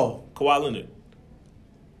 Oh, Kawhi Leonard.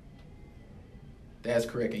 That's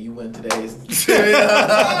correct, and you win today's.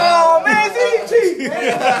 Oh, man, see?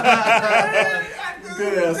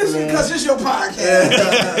 Good answer, This is man. because it's your podcast.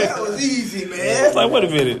 That was easy, I man. was like, wait a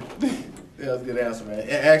minute. That was a good answer, man.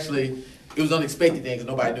 Actually, it was unexpected thing because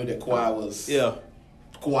nobody knew that Kawhi was Yeah.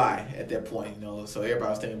 Kawhi at that point, you know. So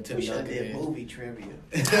everybody was telling Tim We should have Duncan. did movie trivia.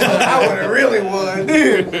 I would have really won.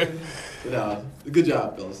 But, good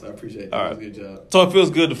job, fellas. I appreciate it. All That right. was a good job. So it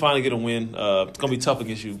feels good to finally get a win. It's going to be tough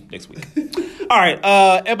against you next week. All right,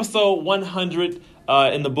 episode 100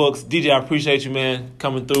 in the books. DJ, I appreciate you, man,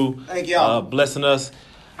 coming through. Thank y'all. Blessing us.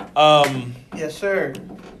 Yes, sir.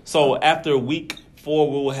 So after week 4,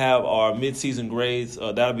 we will have our mid-season grades.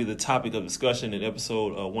 That'll be the topic of discussion in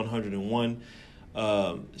episode 101.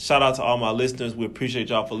 Shout out to all my listeners. We appreciate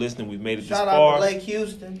y'all for listening. We've made it Shout this out far. to Lake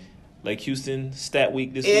Houston, Lake Houston, Stat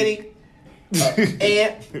Week this week. Eddie,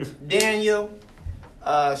 Ant, Daniel,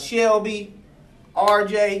 Shelby,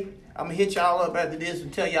 RJ. I'm going to hit y'all up after this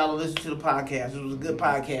and tell y'all to listen to the podcast. It was a good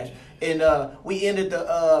podcast. And we ended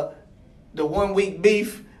the 1 week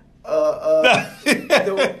beef. Well,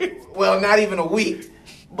 not even a week.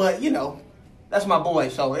 But, you know, that's my boy,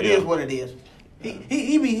 so it is what it is.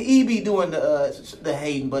 He be doing the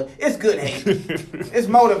hating, but it's good hating. It's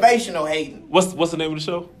motivational hating. What's the name of the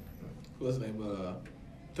show? What's the name?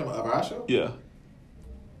 Talking about our show? Yeah.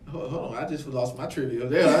 Hold on, I just lost my trivia.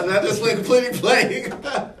 There, I just went completely blank.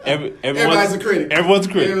 Everybody's a critic. Everyone's a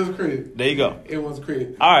critic. Everyone's a critic. There you go. Everyone's a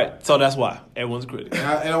critic. All right, so that's why everyone's a critic.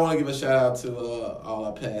 And I want to give a shout out to all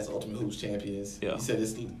our past Ultimate Hoops champions. Yeah. You said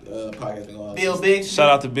this podcast been going on. Bill Biggs. Shout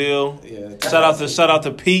out to Bill. Yeah. Shout out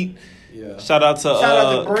to Pete. Yeah. Shout out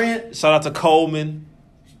to Brent. Shout out to Coleman.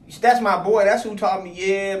 That's my boy. That's who taught me.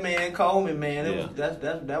 Yeah, man, Coleman, man. Yeah.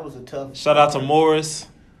 That was a tough. Shout out to Morris.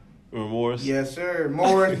 Remember Morris? Yes, sir.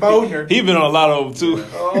 Morris Bodner. He been on a lot of them too.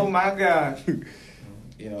 Oh my gosh.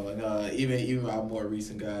 And even our more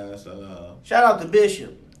recent guys. Shout out to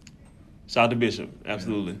Bishop. Shout out to Bishop.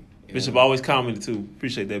 Absolutely. Yeah. Bishop always commented too.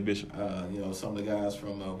 Appreciate that, Bishop. Some of the guys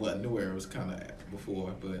from New Era was kind of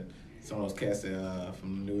before, but some of those cats that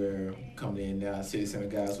from the New Era coming in now, City Center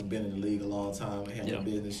guys who've been in the league a long time and handling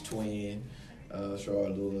business. Twin,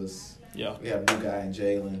 Charlotte Lewis. Yeah. We have a new guy in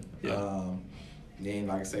Jalen. Yeah. Then,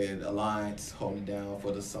 like I said, Alliance holding down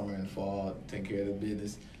for the summer and fall, taking care of the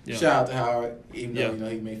business. Yeah. Shout out to Howard, even though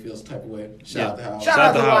he may feel some type of way. Shout out to Howard. Shout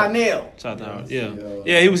out to Lionel. Shout out to Howard.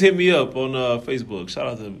 Yeah, he was hitting me up on Facebook. Shout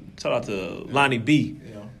out to Lonnie B.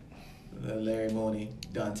 Larry Mooney,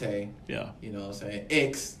 Dante. Yeah. You know what I'm saying?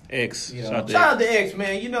 X. Shout out to X,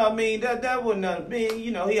 man. You know what I mean? That wouldn't have been,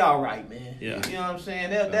 he all right, man. Yeah. You know what I'm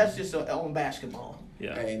saying? That's just on basketball.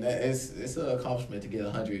 Yeah. Hey, it's an accomplishment to get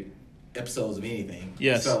 100 episodes of anything.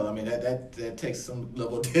 Yes. So, I mean, that takes some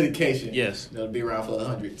level of dedication. Yes. To be around for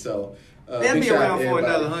 100. So, they'll be around for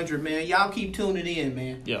another 100, man. Y'all keep tuning in,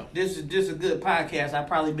 man. Yeah. This is a good podcast. I've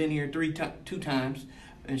probably been here two times.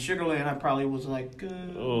 In Sugarland, I probably was like...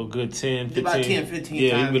 good 10, 15. About 10,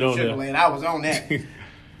 15 times in Sugarland. I was on that.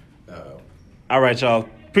 All right, y'all.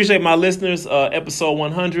 Appreciate my listeners. Episode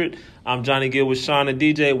 100. I'm Johnny Gill with Sean and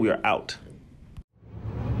DJ. We are out.